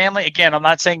as a family. Again, I'm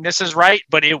not saying this is right,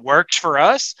 but it works for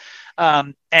us.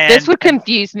 And this would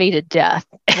confuse me to death.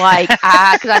 Like,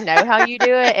 because I know how you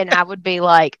do it, and I would be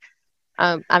like,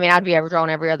 I'd be overdrawn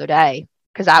every other day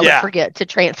because I would forget to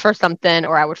transfer something,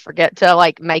 or I would forget to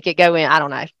like make it go in. I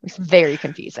don't know. It's very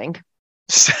confusing.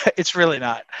 It's really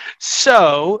not.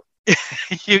 So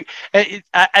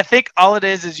I think all it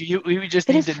is we would just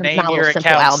need to name your accounts.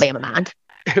 Alabama mind.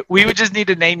 We would just need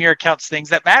to name your accounts things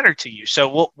that matter to you.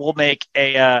 So we'll make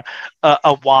a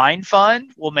wine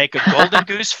fund. We'll make a Golden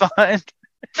Goose fund.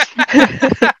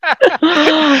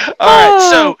 All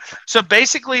right. So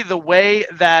basically, the way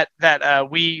that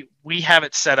we have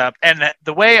it set up, and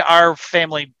the way our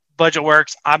family budget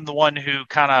works, I'm the one who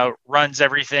kind of runs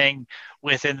everything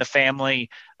within the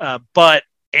family, but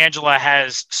Angela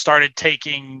has started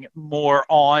taking more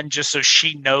on just so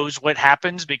she knows what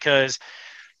happens, because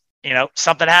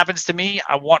something happens to me,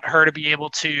 I want her to be able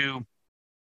to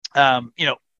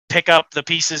pick up the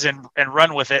pieces and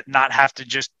run with it, and not have to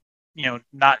just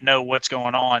not know what's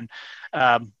going on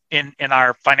in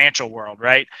our financial world,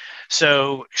 right?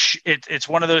 So it's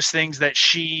one of those things that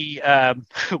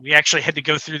we actually had to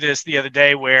go through this the other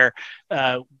day, where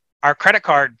our credit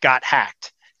card got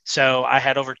hacked. So I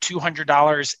had over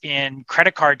 $200 in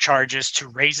credit card charges to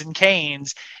Raising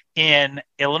Cane's in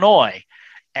Illinois.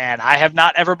 And I have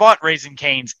not ever bought Raising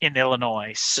Cane's in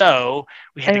Illinois. So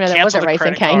we had to cancel the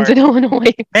credit card. In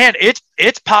Illinois. Man,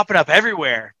 it's popping up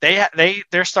everywhere.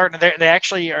 They're starting. They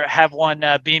actually have one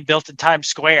being built in Times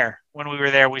Square. When we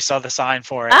were there, we saw the sign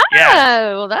for it. Oh,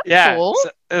 well, that's cool.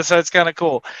 So it's kind of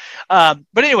cool. But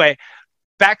anyway,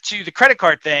 back to the credit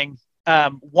card thing.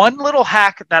 One little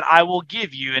hack that I will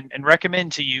give you and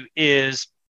recommend to you is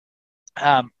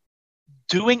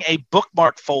doing a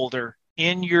bookmark folder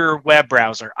in your web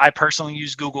browser. I personally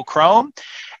use Google Chrome,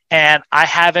 and I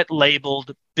have it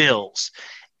labeled bills.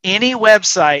 Any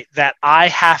website that I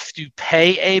have to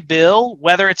pay a bill,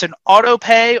 whether it's an auto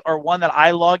pay or one that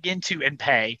I log into and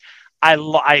pay,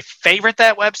 I favorite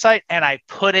that website and I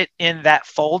put it in that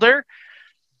folder.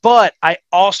 But I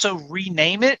also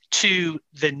rename it to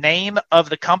the name of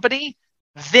the company,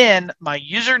 then my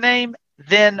username,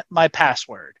 then my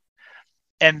password.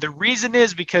 And the reason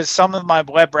is because some of my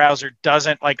web browser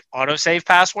doesn't like autosave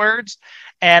passwords.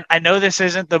 And I know this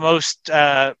isn't the most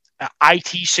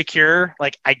IT secure,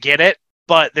 like I get it,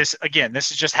 but this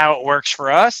is just how it works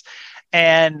for us.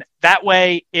 And that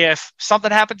way, if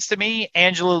something happens to me,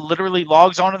 Angela literally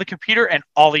logs onto the computer and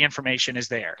all the information is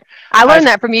there. I learned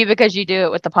that from you because you do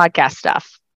it with the podcast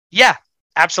stuff. Yeah,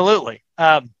 absolutely.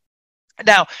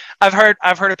 Now, I've heard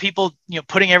of people,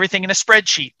 putting everything in a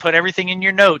spreadsheet, put everything in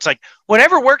your notes, like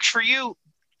whatever works for you.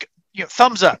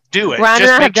 Thumbs up, do it. Ryan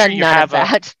just and I have done none of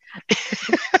that.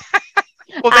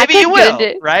 Well, maybe you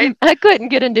will, right? I couldn't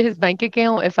get into his bank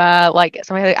account if I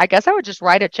I guess I would just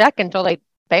write a check until they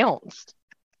bounced.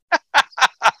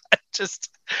 just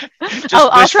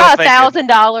I'll try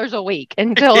 $1,000 a week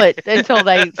until they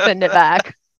send it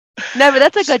back. No, but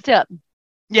that's a good tip.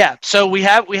 Yeah, so we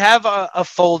have a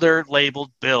folder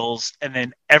labeled bills, and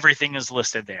then everything is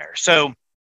listed there. So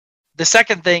the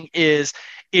second thing is,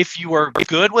 if you are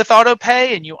good with auto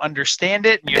pay and you understand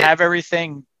it and you have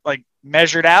everything like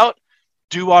measured out,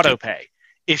 do auto pay.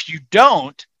 If you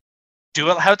don't,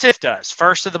 do it how Tiff does.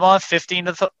 1st of the month,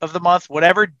 15th of the month,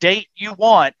 whatever date you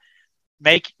want,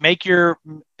 make your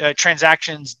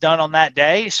transactions done on that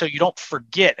day so you don't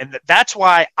forget. And that's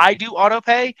why I do auto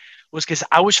pay, was because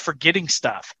I was forgetting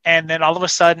stuff. And then all of a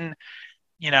sudden,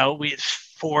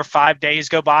 4 or 5 days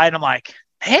go by and I'm like,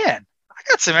 man, I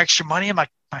got some extra money in my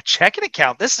checking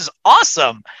account. This is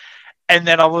awesome. And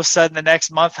then all of a sudden the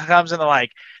next month comes and they're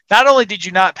like, not only did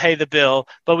you not pay the bill,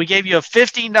 but we gave you a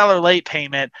 $15 late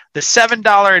payment, the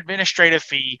 $7 administrative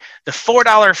fee, the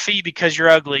 $4 fee because you're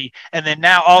ugly, and then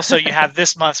now also you have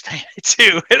this month's payment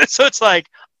too. And so it's like,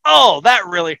 oh, that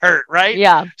really hurt, right?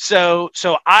 Yeah. So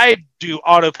I do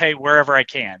auto pay wherever I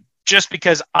can, just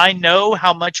because I know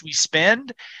how much we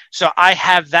spend. So I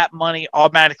have that money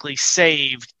automatically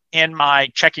saved in my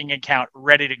checking account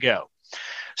ready to go.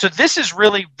 So this is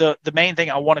really the main thing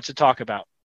I wanted to talk about.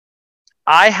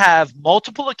 I have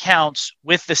multiple accounts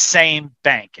with the same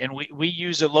bank, and we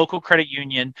use a local credit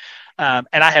union, and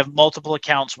I have multiple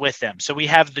accounts with them. So we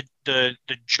have the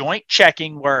joint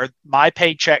checking where my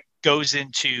paycheck goes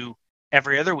into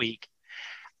every other week.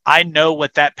 I know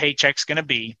what that paycheck's going to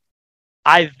be.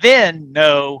 I then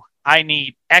know I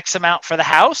need X amount for the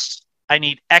house. I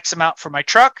need X amount for my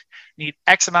truck, need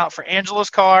X amount for Angela's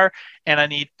car, and I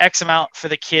need X amount for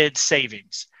the kids'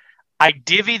 savings. I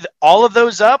divvy all of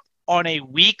those up on a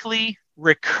weekly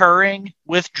recurring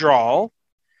withdrawal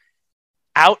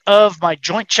out of my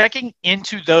joint checking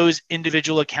into those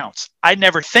individual accounts. I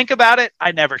never think about it.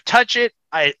 I never touch it.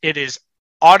 It is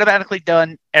automatically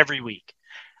done every week.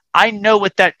 I know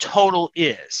what that total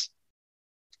is.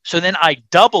 So then I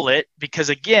double it because,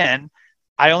 again,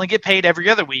 I only get paid every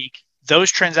other week.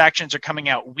 Those transactions are coming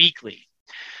out weekly.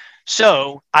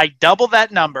 So I double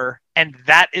that number, and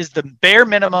that is the bare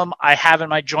minimum I have in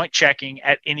my joint checking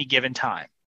at any given time.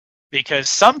 Because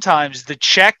sometimes the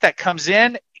check that comes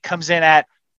in at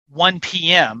 1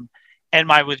 p.m. and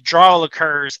my withdrawal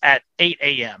occurs at 8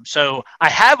 a.m. So I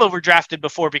have overdrafted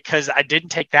before because I didn't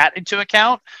take that into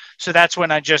account. So that's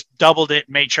when I just doubled it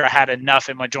and made sure I had enough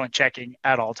in my joint checking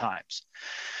at all times.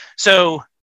 So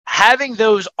having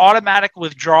those automatic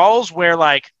withdrawals where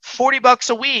like $40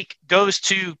 a week goes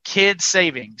to kids'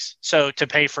 savings. So to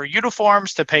pay for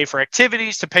uniforms, to pay for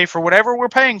activities, to pay for whatever we're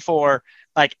paying for,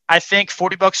 like I think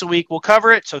 $40 a week will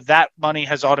cover it. So that money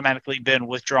has automatically been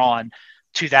withdrawn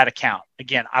to that account.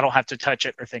 Again, I don't have to touch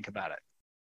it or think about it.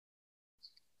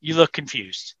 You look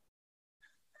confused.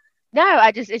 No,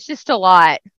 it's just a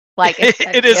lot. Like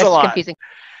it is a lot. Confusing.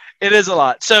 It is a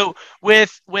lot. So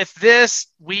with this,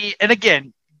 and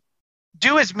again,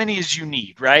 do as many as you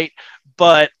need, right?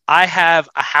 But I have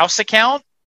a house account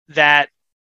that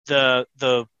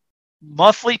the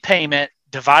monthly payment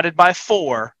divided by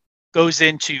 4 goes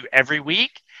into every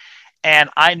week. And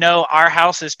I know our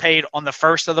house is paid on the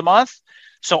 1st of the month.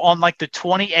 So on like the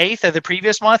 28th of the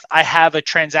previous month, I have a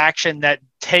transaction that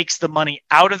takes the money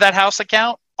out of that house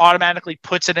account, automatically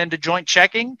puts it into joint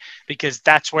checking, because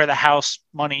that's where the house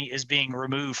money is being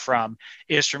removed from,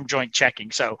 is from joint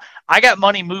checking. So I got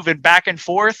money moving back and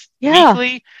forth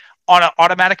weekly on an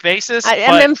automatic basis.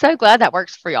 I'm so glad that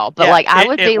works for y'all. But I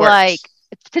would be like,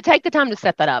 to take the time to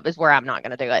set that up is where I'm not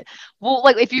going to do it. Well,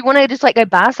 like if you want to just like go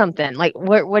buy something, like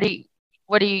what do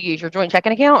you use, your joint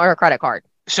checking account or a credit card?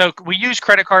 So we use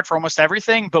credit card for almost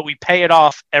everything, but we pay it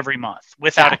off every month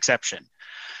without exception.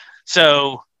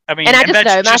 So I mean, and I just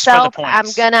know myself,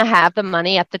 I'm going to have the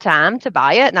money at the time to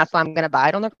buy it. And that's why I'm going to buy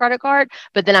it on the credit card.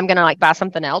 But then I'm going to like buy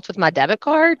something else with my debit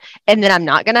card. And then I'm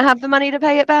not going to have the money to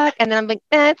pay it back. And then I'm like,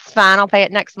 it's fine. I'll pay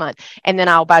it next month. And then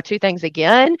I'll buy 2 things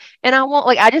again. And I won't,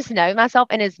 like, I just know myself.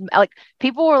 And it's like,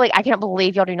 people were like, I can't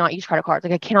believe y'all do not use credit cards.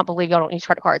 Like, I cannot believe y'all don't use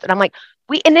credit cards. And I'm like,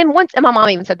 and my mom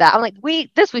even said that. I'm like,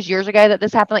 this was years ago that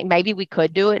this happened. Like, maybe we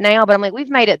could do it now. But I'm like, we've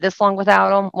made it this long without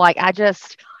them. Like,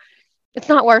 It's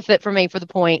not worth it for me for the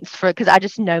points because I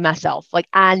just know myself. Like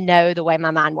I know the way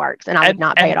my mind works and I would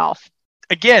not pay it off.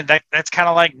 Again, that's kind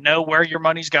of like know where your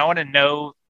money's going and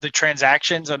know the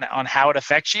transactions on how it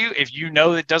affects you. If you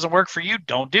know it doesn't work for you,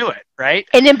 don't do it. Right.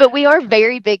 And then, but we are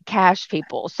very big cash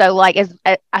people. So like so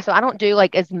I don't do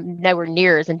like as nowhere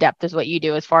near as in depth as what you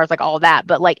do as far as like all that.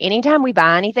 But like anytime we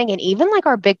buy anything and even like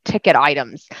our big ticket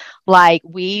items, like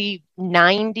we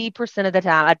 90% of the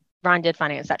time, Ryan did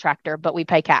finance that tractor, but we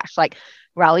pay cash. Like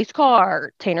Riley's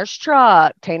car, Tanner's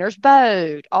truck, Tanner's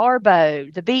boat, our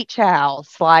boat, the beach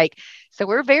house. Like, so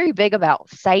we're very big about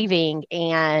saving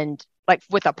and like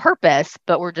with a purpose,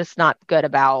 but we're just not good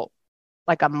about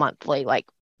like a monthly like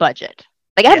budget.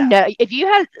 Like I have no, if you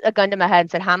had a gun to my head and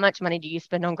said, how much money do you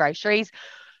spend on groceries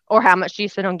or how much do you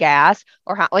spend on gas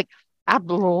or how, like, I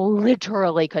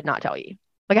literally could not tell you.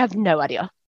 Like I have no idea.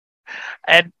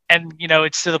 And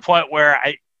it's to the point where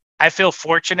I feel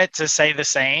fortunate to say the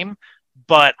same,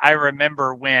 but I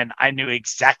remember when I knew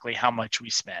exactly how much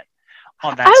we spent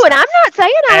on that. Oh, and I'm not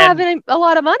saying I have a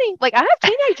lot of money. Like I have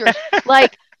teenagers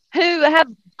like who have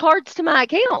cards to my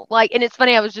account. Like, and it's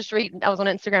funny, I was on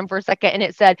Instagram for a second and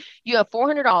it said, you have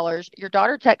 $400. Your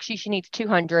daughter texts you she needs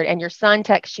 200 and your son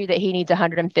texts you that he needs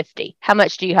 150. How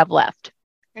much do you have left?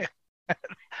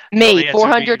 Me,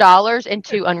 $400 and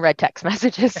 2 unread text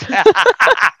messages.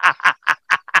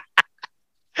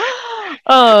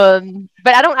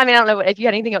 But I don't know if you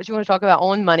had anything else you want to talk about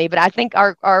on money, but I think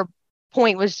our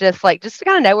point was just to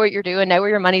kind of know what you're doing, know where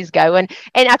your money's going.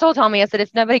 And I told Tommy, I said,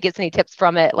 if nobody gets any tips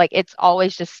from it, like it's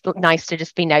always just nice to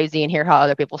just be nosy and hear how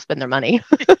other people spend their money.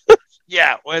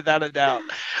 Yeah, without a doubt.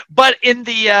 But in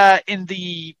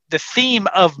the theme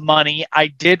of money, I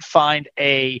did find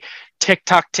a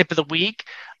TikTok tip of the week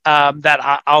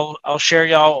that I'll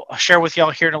share with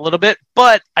y'all here in a little bit.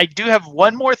 But I do have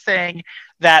one more thing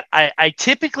that I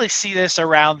typically see this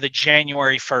around the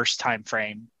January 1st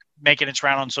timeframe, making its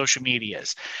round on social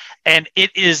medias. And it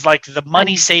is like the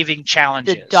money saving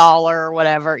challenges. The dollar or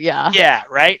whatever. Yeah. Yeah.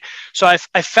 Right. So I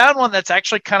found one that's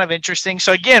actually kind of interesting.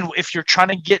 So again, if you're trying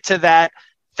to get to that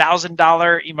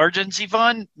 $1,000 emergency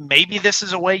fund, maybe this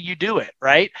is a way you do it.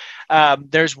 Right.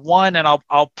 There's one, and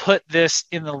I'll put this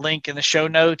in the link in the show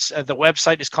notes. The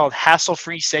website is called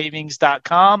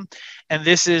hasslefreesavings.com. And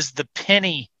this is the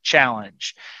penny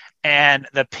challenge. And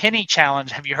the penny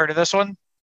challenge, have you heard of this one?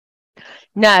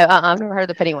 No, I've never heard of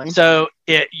the penny one. So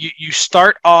you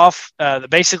start off,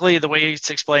 basically the way it's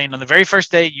explained, on the very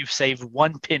first day, you save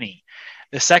 1 penny.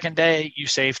 The second day, you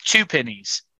save 2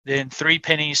 pennies, then 3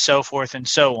 pennies, so forth and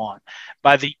so on.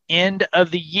 By the end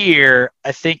of the year,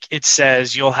 I think it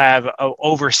says you'll have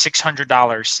over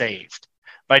 $600 saved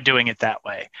by doing it that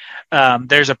way.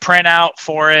 There's a printout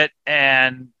for it,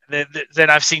 and then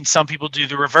I've seen some people do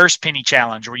the reverse penny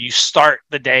challenge where you start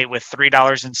the day with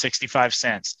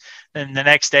 $3.65. Then the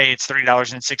next day it's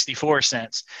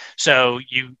 $3.64. So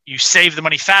you save the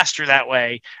money faster that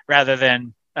way rather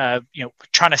than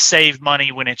trying to save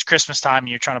money when it's Christmas time and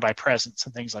you're trying to buy presents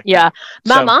and things like that. Yeah.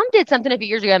 My mom did something a few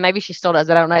years ago. Maybe she still does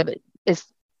it. I don't know, but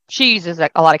she uses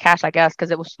like a lot of cash, I guess, because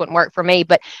it wouldn't work for me,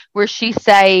 but where she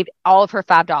saved all of her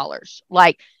 $5.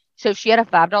 Like, so if she had a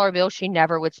 $5 bill, she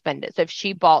never would spend it. So if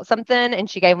she bought something and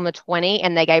she gave them a 20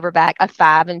 and they gave her back a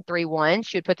 5 and 3 ones,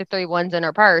 she would put the 3 ones in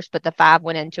her purse, but the 5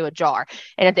 went into a jar.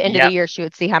 And at the end of the year, she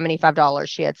would see how many $5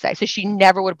 she had saved. So she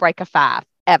never would break a 5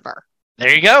 ever.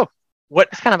 There you go.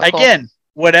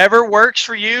 Whatever works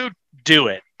for you, do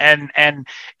it. And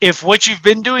if what you've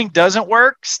been doing doesn't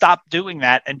work, stop doing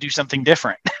that and do something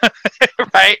different.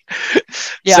 Right?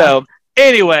 Yeah. So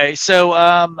anyway,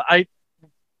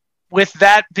 with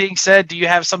that being said, do you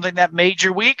have something that made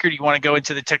your week, or do you want to go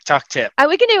into the TikTok tip?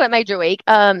 We can do what made your week.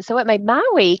 So what made my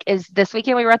week is this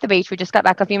weekend we were at the beach. We just got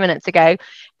back a few minutes ago,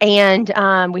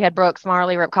 and we had Brooks,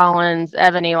 Marley, Rip Collins,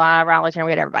 Evan, Eli, Riley, and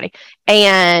we had everybody.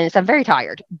 And so I'm very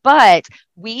tired. But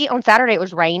on Saturday, it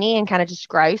was rainy and kind of just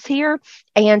gross here.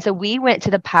 And so we went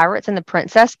to the Pirates and the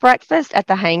Princess breakfast at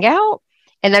the Hangout.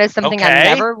 And that is something I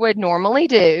never would normally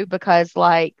do because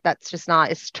that's just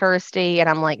not, it's touristy and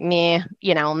I'm like, meh,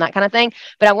 and that kind of thing.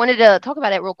 But I wanted to talk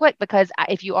about it real quick because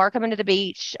if you are coming to the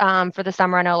beach for the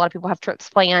summer, I know a lot of people have trips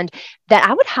planned, that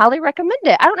I would highly recommend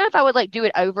it. I don't know if I would do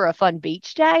it over a fun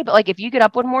beach day, but if you get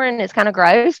up one morning and it's kind of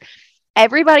gross,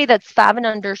 everybody that's 5 and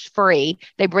under is free.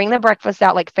 They bring the breakfast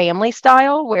out family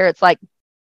style where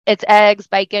it's eggs,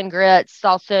 bacon, grits,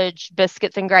 sausage,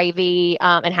 biscuits and gravy,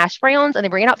 and hash browns. And they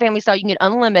bring it out family style. You can get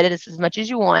unlimited. It's as much as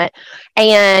you want.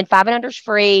 And 5 and under is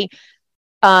free.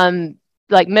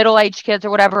 like middle-aged kids or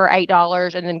whatever are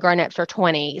 $8, and then grown-ups are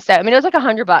 20. So I mean, it was like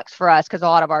 $100 for us because a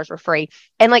lot of ours were free.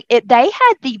 And like they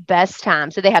had the best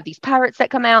time. So they have these pirates that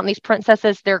come out and these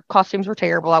princesses. Their costumes were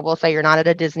terrible. I will say, you're not at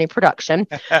a Disney production.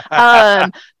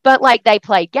 But like they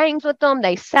played games with them,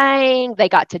 they sang, they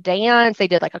got to dance, they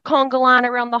did like a conga line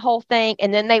around the whole thing,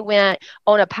 and then they went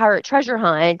on a pirate treasure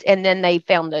hunt, and then they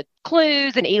found the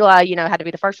clues, and Eli, had to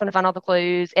be the first one to find all the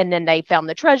clues, and then they found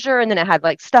the treasure, and then it had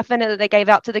like stuff in it that they gave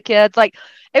out to the kids. Like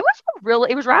it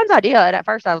was Ryan's idea, and at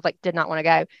first I was like, did not want to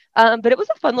go, but it was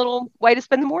a fun little way to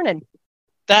spend the morning.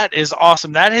 That is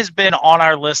awesome. That has been on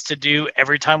our list to do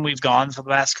every time we've gone for the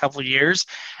last couple of years.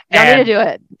 I need to do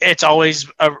it. It's always,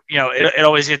 it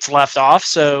always gets left off.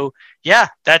 So yeah,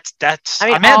 that's.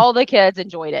 I mean, all the kids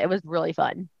enjoyed it. It was really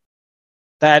fun.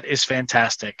 That is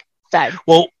fantastic. So.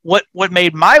 Well, what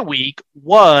made my week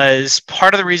was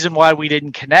part of the reason why we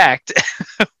didn't connect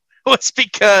was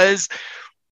because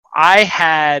I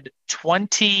had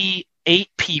 28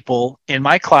 people in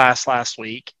my class last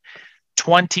week.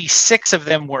 26 of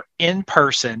them were in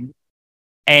person,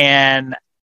 and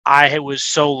I was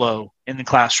solo in the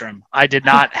classroom. I did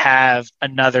not have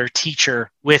another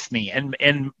teacher with me. And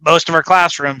in most of our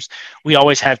classrooms, we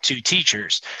always have two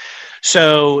teachers.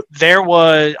 So it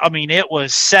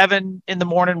was 7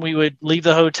 a.m. We would leave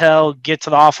the hotel, get to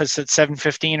the office at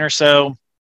 7:15 or so.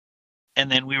 And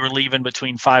then we were leaving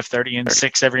between 5:30 and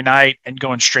 6 every night and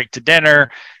going straight to dinner,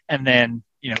 and then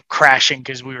crashing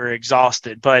because we were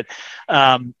exhausted. But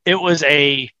it was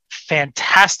a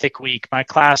fantastic week. My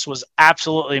class was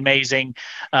absolutely amazing.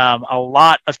 A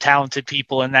lot of talented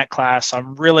people in that class.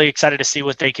 I'm really excited to see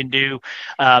what they can do.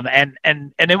 And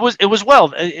it was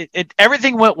well.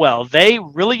 Everything went well. They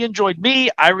really enjoyed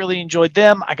me. I really enjoyed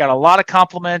them. I got a lot of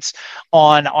compliments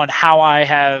on how I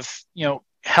have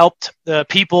helped the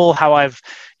people, how I've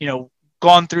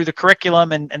gone through the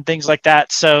curriculum and things like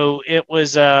that. So it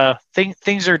was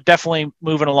things are definitely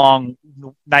moving along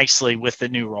nicely with the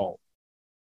new role.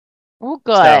 Oh,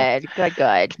 good.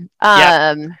 Good.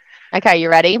 Yeah. Okay, you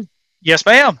ready? Yes,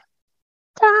 ma'am.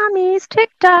 Tommy's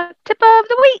TikTok tip of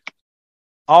the week.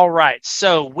 All right.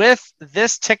 So with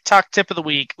this TikTok tip of the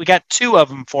week, we got 2 of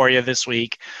them for you this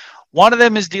week. One of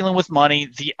them is dealing with money.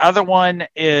 The other one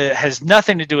has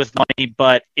nothing to do with money,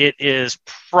 but it is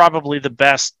probably the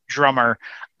best drummer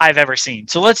I've ever seen.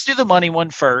 So let's do the money one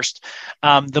first.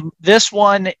 This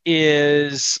one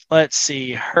is, let's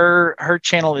see, her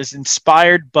channel is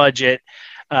Inspired Budget.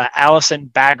 Allison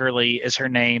Baggerly is her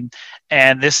name,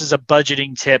 and this is a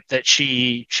budgeting tip that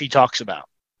she talks about.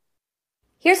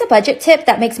 Here's a budget tip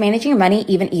that makes managing your money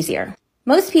even easier.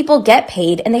 Most people get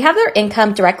paid and they have their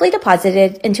income directly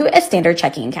deposited into a standard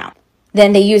checking account.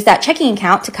 Then they use that checking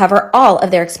account to cover all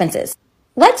of their expenses.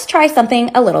 Let's try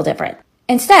something a little different.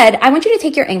 Instead, I want you to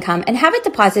take your income and have it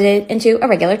deposited into a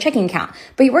regular checking account.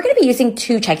 But we're going to be using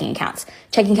 2 checking accounts.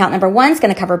 Checking account number 1 is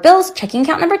going to cover bills. Checking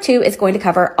account number 2 is going to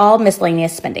cover all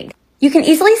miscellaneous spending. You can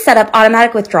easily set up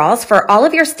automatic withdrawals for all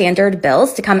of your standard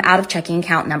bills to come out of checking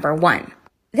account number 1.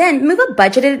 Then move a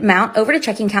budgeted amount over to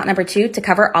checking account number 2 to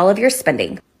cover all of your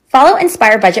spending. Follow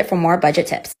Inspire Budget for more budget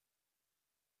tips.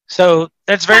 So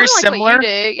that's very similar. Like what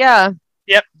you do. Yeah.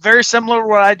 Yep, very similar to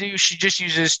what I do. She just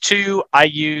uses 2. I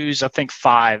use, I think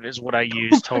 5 is what I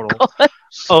use total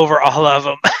over all of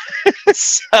them.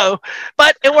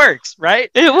 But it works, right?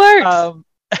 It works.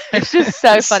 It's just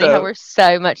so funny how we're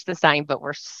so much the same, but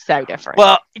we're so different.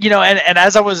 Well, and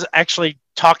as I was actually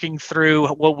talking through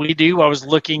what we do, I was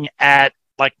looking at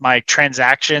like my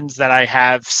transactions that I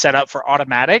have set up for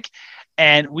automatic,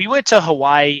 and we went to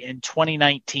Hawaii in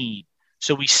 2019.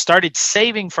 So we started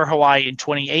saving for Hawaii in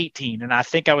 2018, and I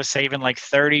think I was saving like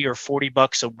 $30 or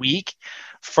 $40 a week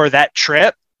for that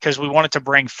trip because we wanted to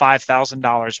bring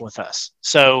 $5,000 with us.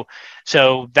 So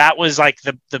that was like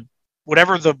the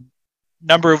whatever the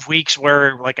number of weeks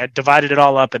were, like I divided it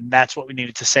all up, and that's what we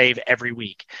needed to save every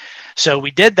week. So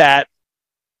we did that.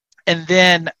 And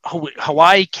then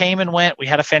Hawaii came and went. We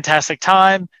had a fantastic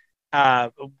time.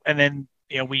 And then,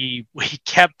 we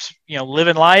kept,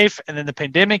 living life. And then the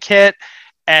pandemic hit.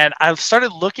 And I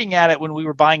started looking at it when we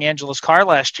were buying Angela's car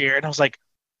last year. And I was like,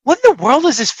 what in the world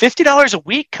is this $50 a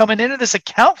week coming into this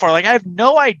account for? Like, I have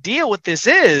no idea what this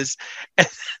is. And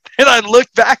then I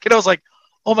looked back and I was like,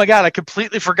 oh my God, I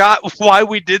completely forgot why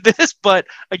we did this. But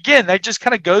again, that just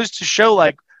kind of goes to show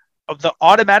like, the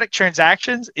automatic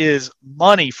transactions is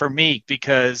money for me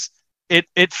because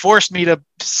it forced me to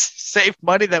save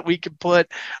money that we could put,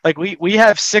 like we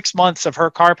have 6 months of her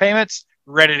car payments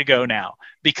ready to go now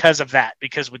because of that,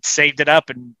 because we'd saved it up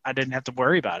and I didn't have to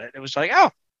worry about it. It was like, oh,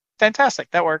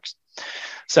 fantastic. That works.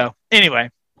 So anyway,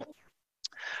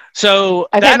 So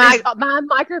okay, my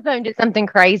microphone did something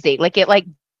crazy. Like it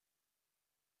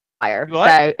fire. What?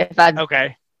 So if I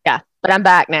okay. Yeah, but I'm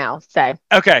back now. So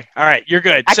okay, all right, you're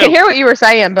good. I could hear what you were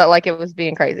saying, but like it was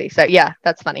being crazy. So yeah,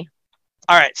 that's funny.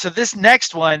 All right, so this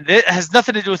next one, this has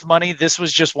nothing to do with money. This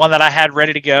was just one that I had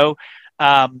ready to go.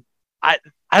 I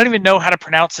don't even know how to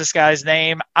pronounce this guy's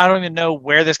name. I don't even know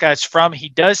where this guy's from. He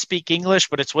does speak English,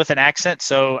 but it's with an accent,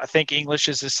 so I think English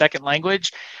is his second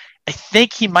language. I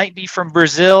think he might be from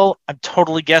Brazil. I'm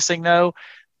totally guessing though,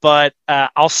 but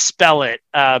I'll spell it.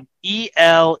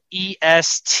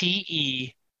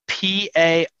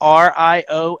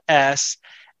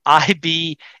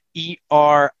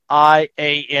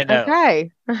 ELESTEPARIOSIBERIANO.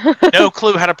 Okay. No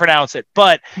clue how to pronounce it,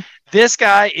 but this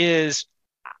guy is,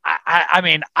 I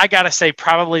mean, I got to say,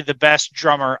 probably the best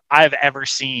drummer I've ever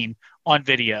seen on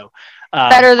video.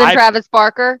 Better than Travis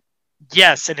Barker?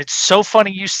 Yes, and it's so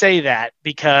funny you say that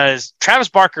because Travis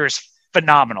Barker is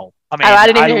phenomenal. I mean, I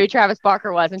didn't even know who Travis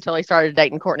Barker was until he started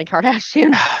dating Kourtney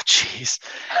Kardashian. Oh, jeez.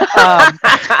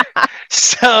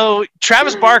 So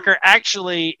Travis Barker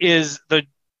actually is the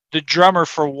drummer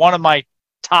for one of my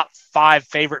top 5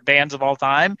 favorite bands of all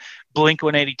time,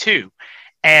 Blink-182.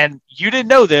 And you didn't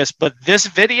know this, but this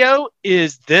video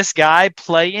is this guy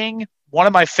playing one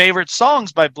of my favorite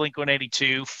songs by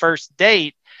Blink-182, First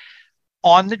Date,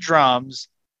 on the drums.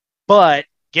 But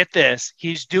get this,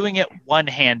 he's doing it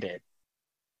one-handed.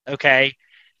 Okay?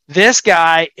 This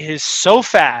guy is so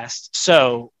fast.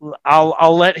 So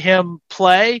I'll let him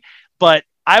play, but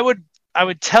I would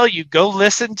tell you, go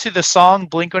listen to the song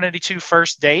Blink-182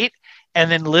 First Date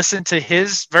and then listen to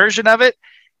his version of it.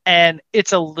 And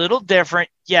it's a little different,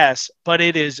 yes, but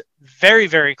it is very,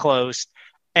 very close.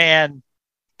 And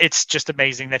it's just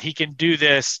amazing that he can do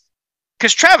this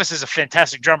because Travis is a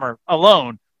fantastic drummer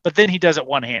alone, but then he does it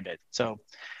one-handed. So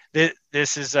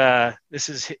this is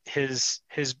his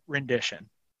rendition.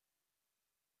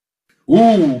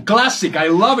 Ooh, classic. I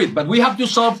love it. But we have to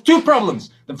solve 2 problems.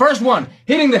 The first one,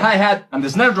 hitting the hi-hat and the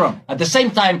snare drum at the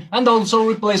same time and also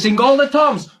replacing all the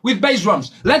toms with bass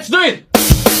drums. Let's do it!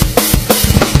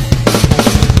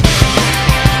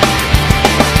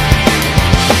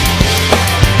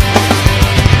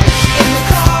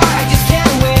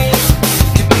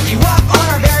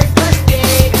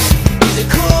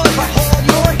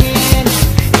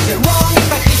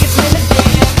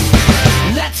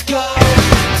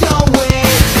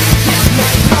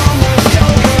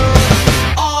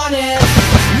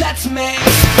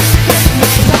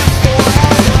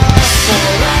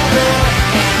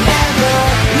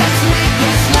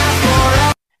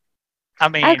 I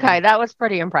mean, okay, that was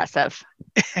pretty impressive.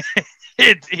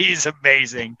 He's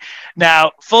amazing.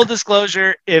 Now, full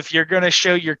disclosure, if you're going to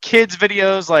show your kids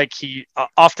videos, like he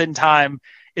oftentimes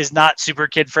is not super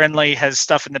kid friendly, has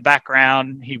stuff in the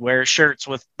background. He wears shirts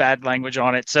with bad language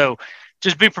on it. So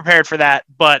just be prepared for that.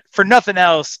 But for nothing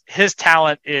else, his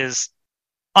talent is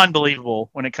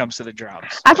unbelievable when it comes to the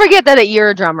drums. I forget that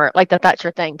you're a drummer, like that's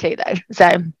your thing too, though.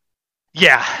 So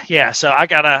yeah. So I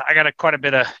got quite a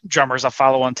bit of drummers I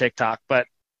follow on TikTok, but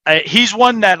he's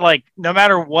one that, like, no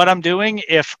matter what I'm doing,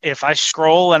 if I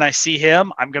scroll and I see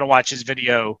him, I'm gonna watch his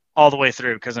video all the way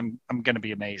through because I'm gonna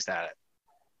be amazed at it.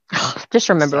 Just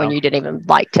remember when you didn't even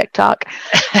like TikTok.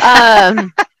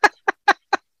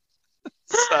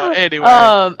 So anyway,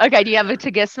 okay. Do you have a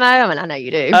Gizmo? I mean, I know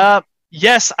you do.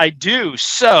 Yes, I do.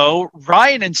 So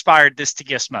Ryan inspired this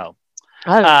Gizmo.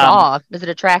 Oh God, is it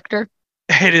a tractor?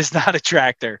 It is not a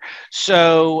tractor.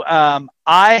 So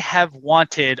I have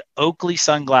wanted Oakley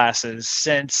sunglasses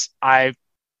since I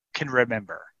can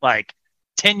remember. Like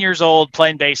 10 years old,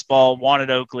 playing baseball, wanted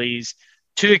Oakleys.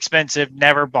 Too expensive,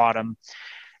 never bought them.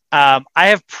 I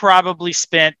have probably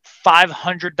spent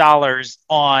 $500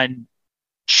 on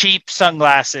cheap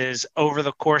sunglasses over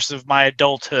the course of my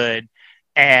adulthood,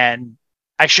 and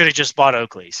I should have just bought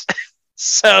Oakleys.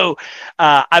 So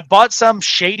I bought some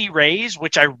Shady Rays,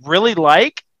 which I really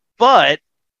like, but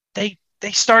they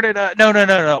started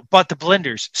no. Bought the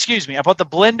blenders. Excuse me. I bought the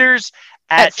blenders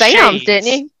at Sam's, Shades. didn't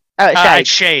you? Oh, at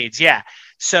Shades, yeah.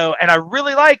 So, and I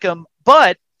really like them,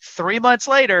 but 3 months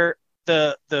later,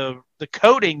 the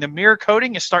coating, the mirror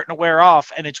coating, is starting to wear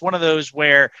off, and it's one of those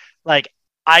where, like,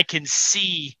 I can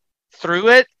see through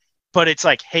it, but it's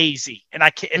like hazy, and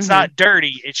it's not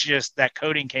dirty. It's just that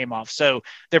coating came off, so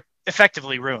they're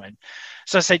effectively ruined.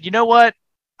 So I said, you know what?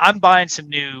 I'm buying some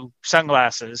new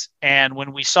sunglasses. And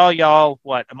when we saw y'all,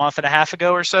 a month and a half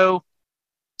ago or so,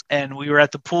 and we were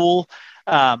at the pool,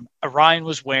 Ryan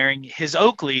was wearing his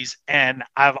Oakleys, and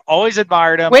I've always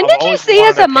admired them. When did you see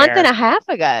us a month and a half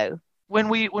ago? When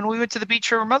we went to the beach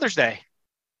for Mother's Day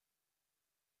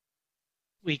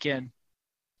weekend.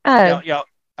 Oh, y'all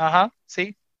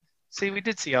See, we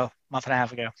did see a month and a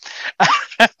half ago.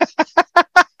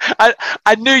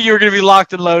 I knew you were going to be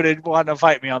locked and loaded, wanting to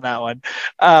fight me on that one.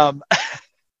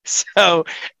 So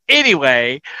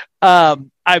anyway,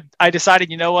 I decided,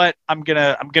 you know what, I'm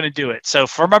gonna do it. So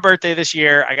for my birthday this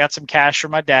year, I got some cash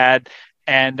from my dad,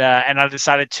 and I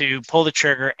decided to pull the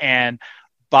trigger and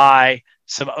buy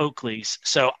some Oakleys.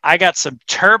 So I got some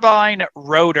turbine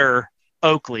rotor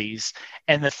Oakleys,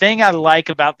 and the thing I like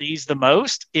about these the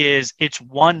most is it's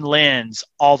one lens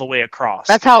all the way across.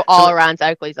 That's how all Ryan's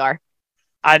Oakleys are.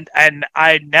 I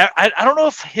don't know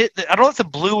if the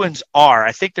blue ones are.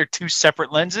 I think they're two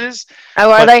separate lenses.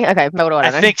 Oh, are they? Okay,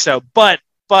 I think so. But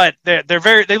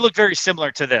they look very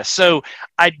similar to this. So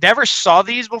I never saw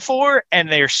these before,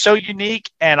 and they are so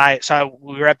unique. And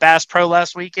we were at Bass Pro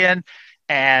last weekend,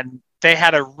 and they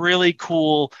had a really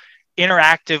cool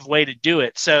interactive way to do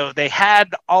it. So they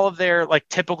had all of their like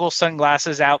typical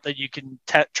sunglasses out that you can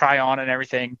try on and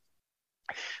everything.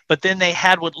 But then they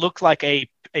had what looked like a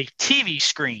TV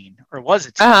screen, or was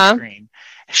a TV screen,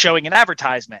 showing an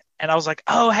advertisement. And I was like,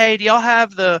 oh, hey, do y'all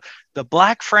have the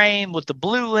black frame with the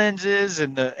blue lenses?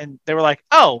 And they were like,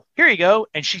 oh, here you go.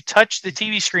 And she touched the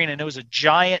TV screen, and it was a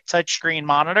giant touchscreen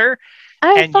monitor.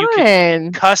 Oh, and fun. You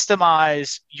can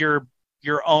customize your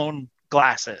own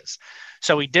glasses.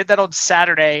 So we did that on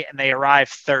Saturday, and they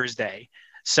arrived Thursday.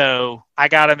 So I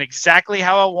got them exactly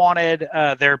how I wanted.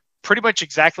 They're pretty much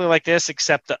exactly like this,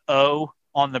 except the O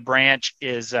on the branch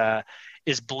is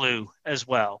blue as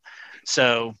well.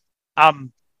 So I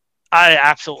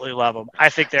absolutely love them. I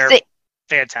think they're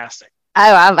fantastic. Oh,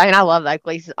 I love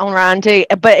Oakleys on Ryan too.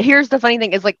 But here's the funny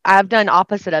thing is, like, I've done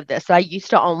opposite of this. So I used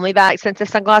to only buy expensive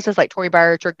sunglasses like Tory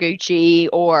Burch or Gucci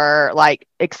or like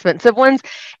expensive ones.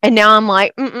 And now I'm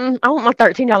like, I want my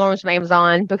 $13 from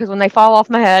Amazon, because when they fall off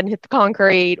my head and hit the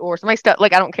concrete or somebody stuck,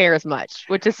 like, I don't care as much,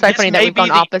 which is so funny that we've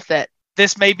gone opposite.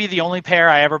 This may be the only pair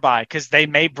I ever buy, because they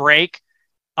may break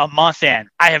a month in.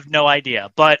 I have no idea.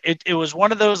 But it was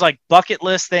one of those like bucket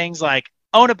list things, like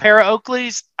own a pair of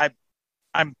Oakleys.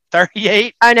 I'm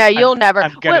 38. I know you'll never.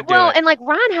 Well, and like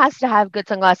Ryan has to have good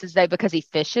sunglasses though, because he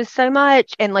fishes so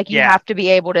much, and like you have to be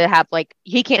able to have, like,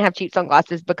 he can't have cheap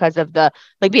sunglasses because of the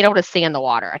like being able to see in the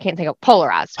water. I can't think of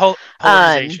polarized.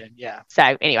 Polarization. Yeah. So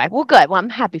anyway, well, good. Well, I'm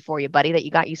happy for you, buddy, that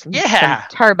you got you some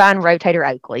turbine rotator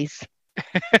Oakleys.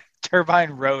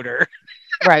 Turbine rotor.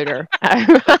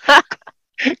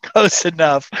 Close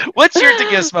enough. What's your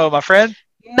gizmo, my friend?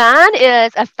 Mine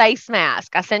is a face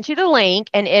mask. I sent you the link,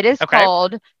 and it is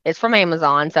called, it's from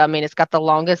Amazon. So, I mean, it's got the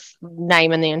longest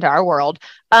name in the entire world.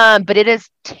 But it is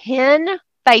 10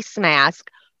 face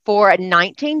masks for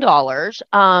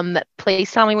 $19.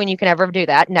 Please tell me when you can ever do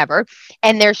that. Never.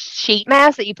 And there's sheet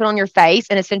masks that you put on your face,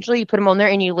 and essentially you put them on there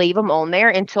and you leave them on there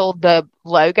until the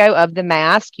logo of the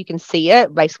mask, you can see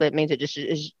it. Basically, it means it just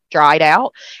is dried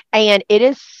out, and it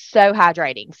is so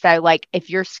hydrating. So, like, if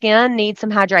your skin needs some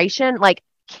hydration, like,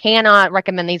 cannot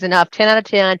recommend these enough. 10 out of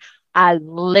 10. I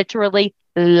literally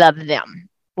love them.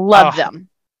 Love them.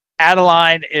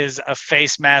 Adeline is a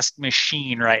face mask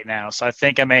machine right now, so I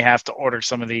think I may have to order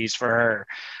some of these for her.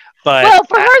 But well,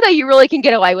 for her though, you really can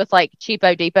get away with like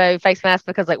cheapo depot face masks,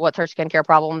 because like, what's her skincare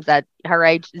problems at her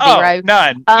age? Zero.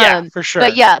 None. Yeah, for sure.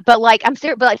 But like, I'm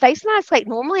serious. But like, face masks, like,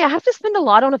 normally I have to spend a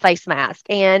lot on a face mask,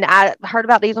 and I heard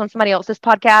about these on somebody else's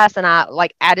podcast, and I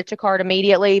like added to cart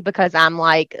immediately, because I'm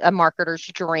like a marketer's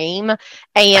dream,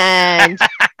 and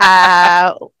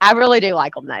I really do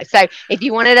like them though. So if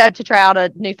you wanted to try out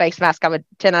a new face mask, I would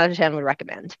 10 out of 10 would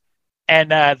recommend.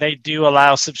 And they do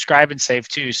allow subscribe and save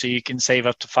too, so you can save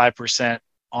up to 5%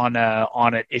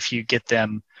 on it if you get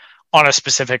them on a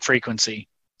specific frequency.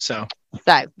 So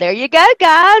there you go,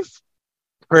 guys.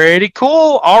 Pretty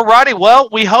cool. All righty. Well,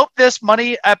 we hope this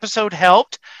money episode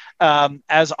helped.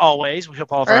 As always, we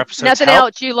hope all of our episodes nothing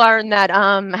helped. else. You learned that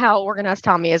how organized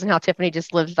Tommy is, and how Tiffany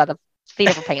just lives by the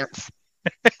seat of her pants.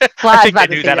 I think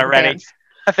they knew that already.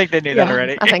 I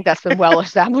think that's been well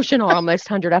established in our almost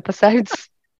 100 episodes.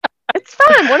 It's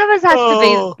fine. One of us has to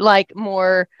be like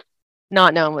more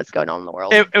not knowing what's going on in the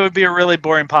world. It would be a really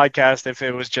boring podcast if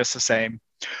it was just the same.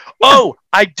 Yeah. Oh,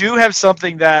 I do have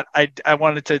something that I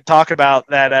wanted to talk about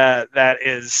that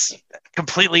is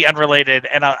completely unrelated,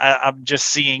 and I'm just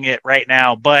seeing it right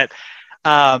now. But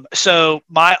so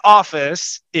my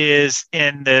office is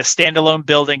in the standalone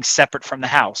building separate from the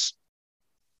house.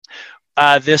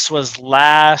 This was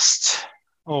a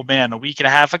week and a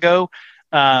half ago.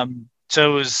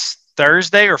 So it was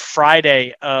Thursday or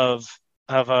Friday of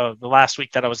the last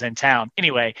week that I was in town.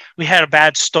 Anyway, we had a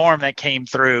bad storm that came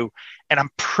through, and I'm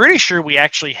pretty sure we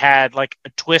actually had like a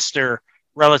twister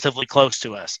relatively close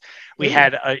to us. We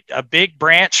had a big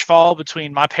branch fall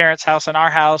between my parents' house and our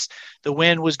house. The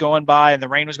wind was going by and the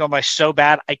rain was going by so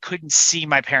bad I couldn't see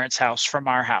my parents' house from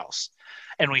our house.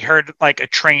 And we heard like a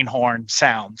train horn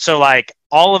sound. So like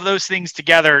all of those things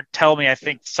together tell me I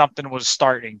think something was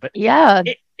starting. But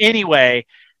anyway,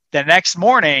 the next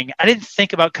morning, I didn't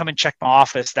think about coming check my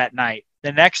office that night.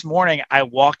 The next morning I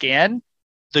walk in,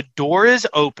 the door is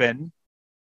open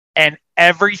and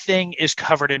everything is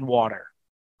covered in water.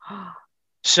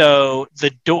 So the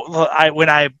door, when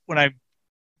I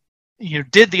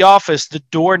did the office, the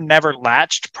door never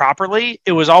latched properly.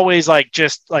 It was always like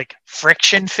just like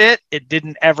friction fit. It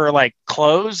didn't ever like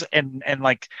close and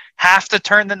like have to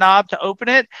turn the knob to open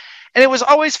it. And it was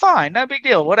always fine. No big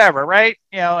deal, whatever. Right.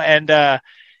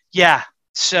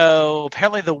 So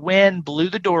apparently the wind blew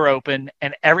the door open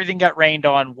and everything got rained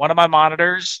on. One of my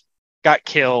monitors got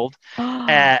killed.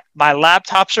 My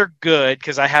laptops are good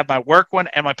because I have my work one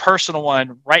and my personal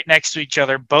one right next to each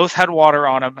other. Both had water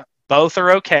on them. Both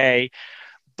are okay.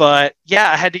 But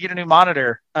I had to get a new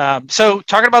monitor. So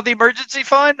talking about the emergency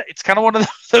fund, it's kind of one of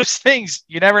those things.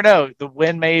 You never know. The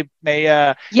wind may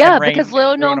because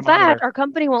little known fact, our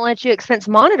company won't let you expense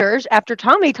monitors after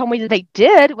Tommy told me that they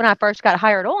did when I first got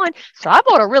hired on. So I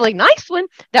bought a really nice one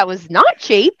that was not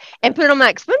cheap and put it on my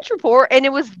expense report and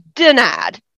it was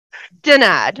denied.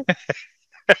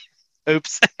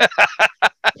 Oops.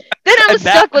 Then I was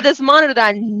stuck with this monitor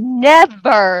that I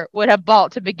never would have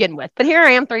bought to begin with. But here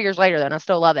I am 3 years later, and I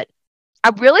still love it. I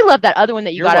really love that other one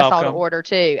that you got us all to order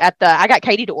too. I got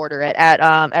Katie to order it at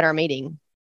our meeting.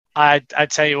 I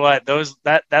tell you what,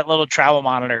 that little travel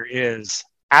monitor is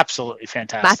absolutely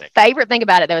fantastic. My favorite thing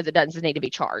about it though is it doesn't need to be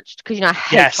charged because I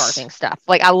hate charging stuff.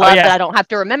 Like I love that I don't have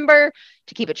to remember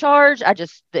to keep it charged.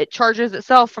 It charges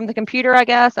itself from the computer, I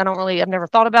guess. I've never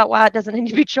thought about why it doesn't need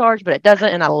to be charged, but it doesn't,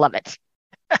 and I love it.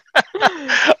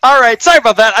 All right, sorry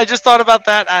about that. I just thought about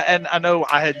that, and I know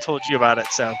I hadn't told you about it.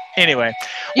 So anyway,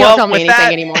 you don't tell me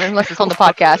anything anymore unless it's on the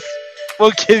podcast.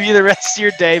 We'll give you the rest of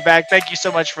your day back. Thank you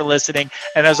so much for listening,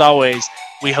 and as always,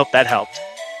 we hope that helped.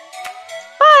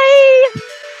 Bye.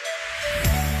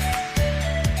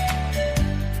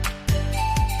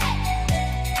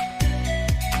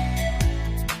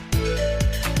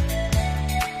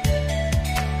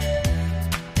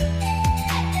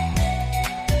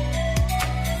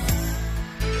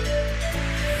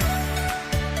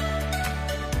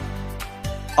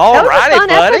 All righty,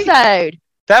 buddy. Episode.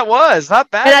 That was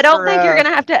not bad. And I don't think you're going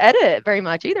to have to edit it very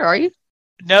much either, are you?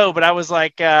 No, but I was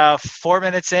like 4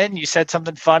 minutes in, you said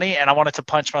something funny, and I wanted to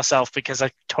punch myself because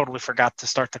I totally forgot to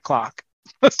start the clock.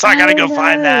 So I got to go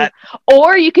find that.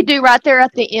 Or you could do right there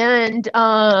at the end.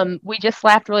 We just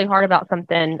laughed really hard about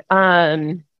something.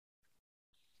 It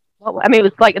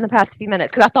was like in the past few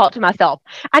minutes because I thought to myself,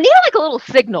 I need like a little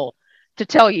signal to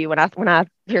tell you when I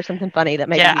hear something funny that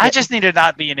makes I just need to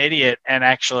not be an idiot and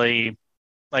actually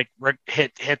like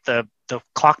hit the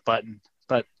clock button.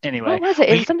 But anyway, what was it?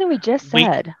 It was something we just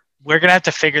said. We're gonna have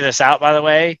to figure this out. By the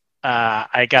way,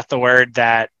 I got the word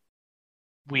that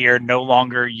we are no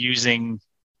longer using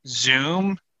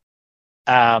Zoom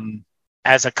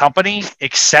as a company,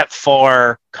 except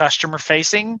for customer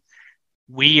facing.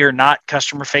 We are not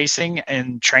customer facing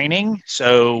and training.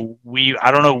 So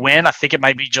I don't know when, I think it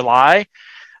might be July.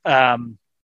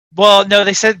 Well, no,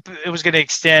 they said it was going to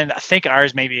extend. I think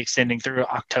ours may be extending through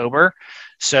October.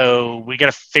 So we got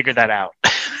to figure that out.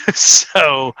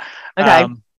 So, okay.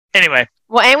 Anyway.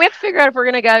 Well, and we have to figure out if we're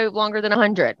going to go longer than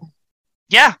 100.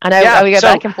 Yeah. I know we go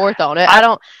back and forth on it.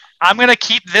 I'm going to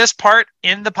keep this part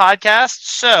in the podcast.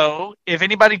 So if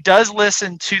anybody does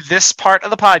listen to this part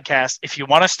of the podcast, if you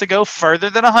want us to go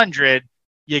further than 100,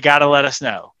 you got to let us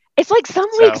know. It's like some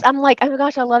weeks I'm like, oh my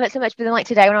gosh, I love it so much. But then like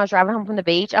today when I was driving home from the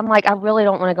beach, I'm like, I really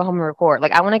don't want to go home and record.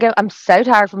 Like I want to go. I'm so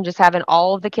tired from just having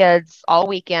all of the kids all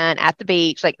weekend at the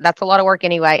beach. Like that's a lot of work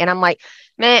anyway. And I'm like,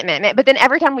 man. But then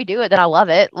every time we do it, then I love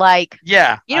it. Like,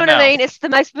 yeah, you know what I mean? It's the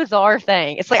most bizarre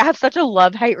thing. It's like I have such a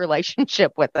love-hate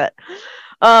relationship with it.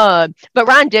 But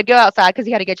Ryan did go outside because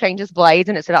he had to go change his blades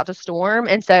and it's about to storm.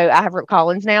 And so I have Rip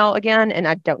Collins now again, and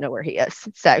I don't know where he is.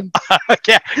 So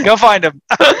yeah, go find him.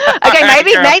 Okay,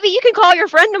 maybe you can call your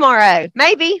friend tomorrow.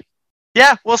 Maybe.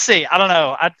 Yeah, we'll see. I don't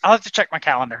know. I'll have to check my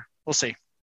calendar. We'll see.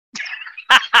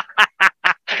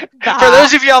 For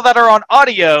those of y'all that are on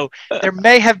audio, there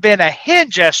may have been a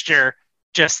hand gesture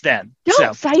just then.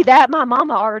 Don't say that. My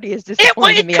mama already is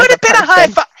disappointed in me. It could have been a high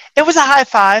five. It was a high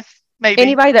five. Maybe.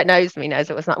 Anybody that knows me knows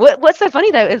it was not. What's so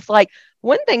funny though is like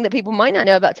one thing that people might not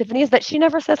know about Tiffany is that she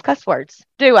never says cuss words.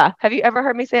 Do I? Have you ever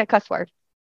heard me say a cuss word?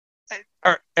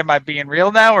 Or am I being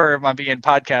real now, or am I being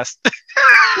podcast?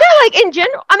 No, like in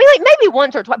general, I mean, like maybe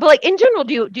once or twice, but like in general,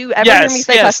 do you ever hear me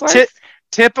say cuss words?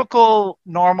 Typical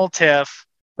normal Tiff,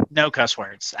 no cuss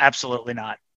words. Absolutely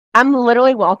not. I'm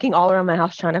literally walking all around my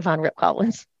house trying to find Rip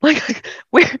Collins. Like,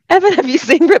 where, Evan, have you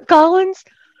seen Rip Collins?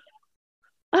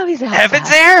 Oh, he's outside. Evan's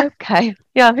there? Okay.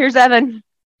 Yeah, here's Evan.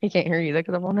 He can't hear you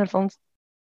because I'm on headphones.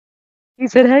 He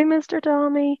said, "Hey, Mr.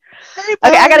 Tommy." Hey,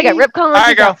 okay, I gotta go. Rip Collins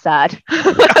is outside.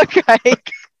 Okay.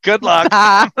 Good luck.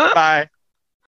 Bye.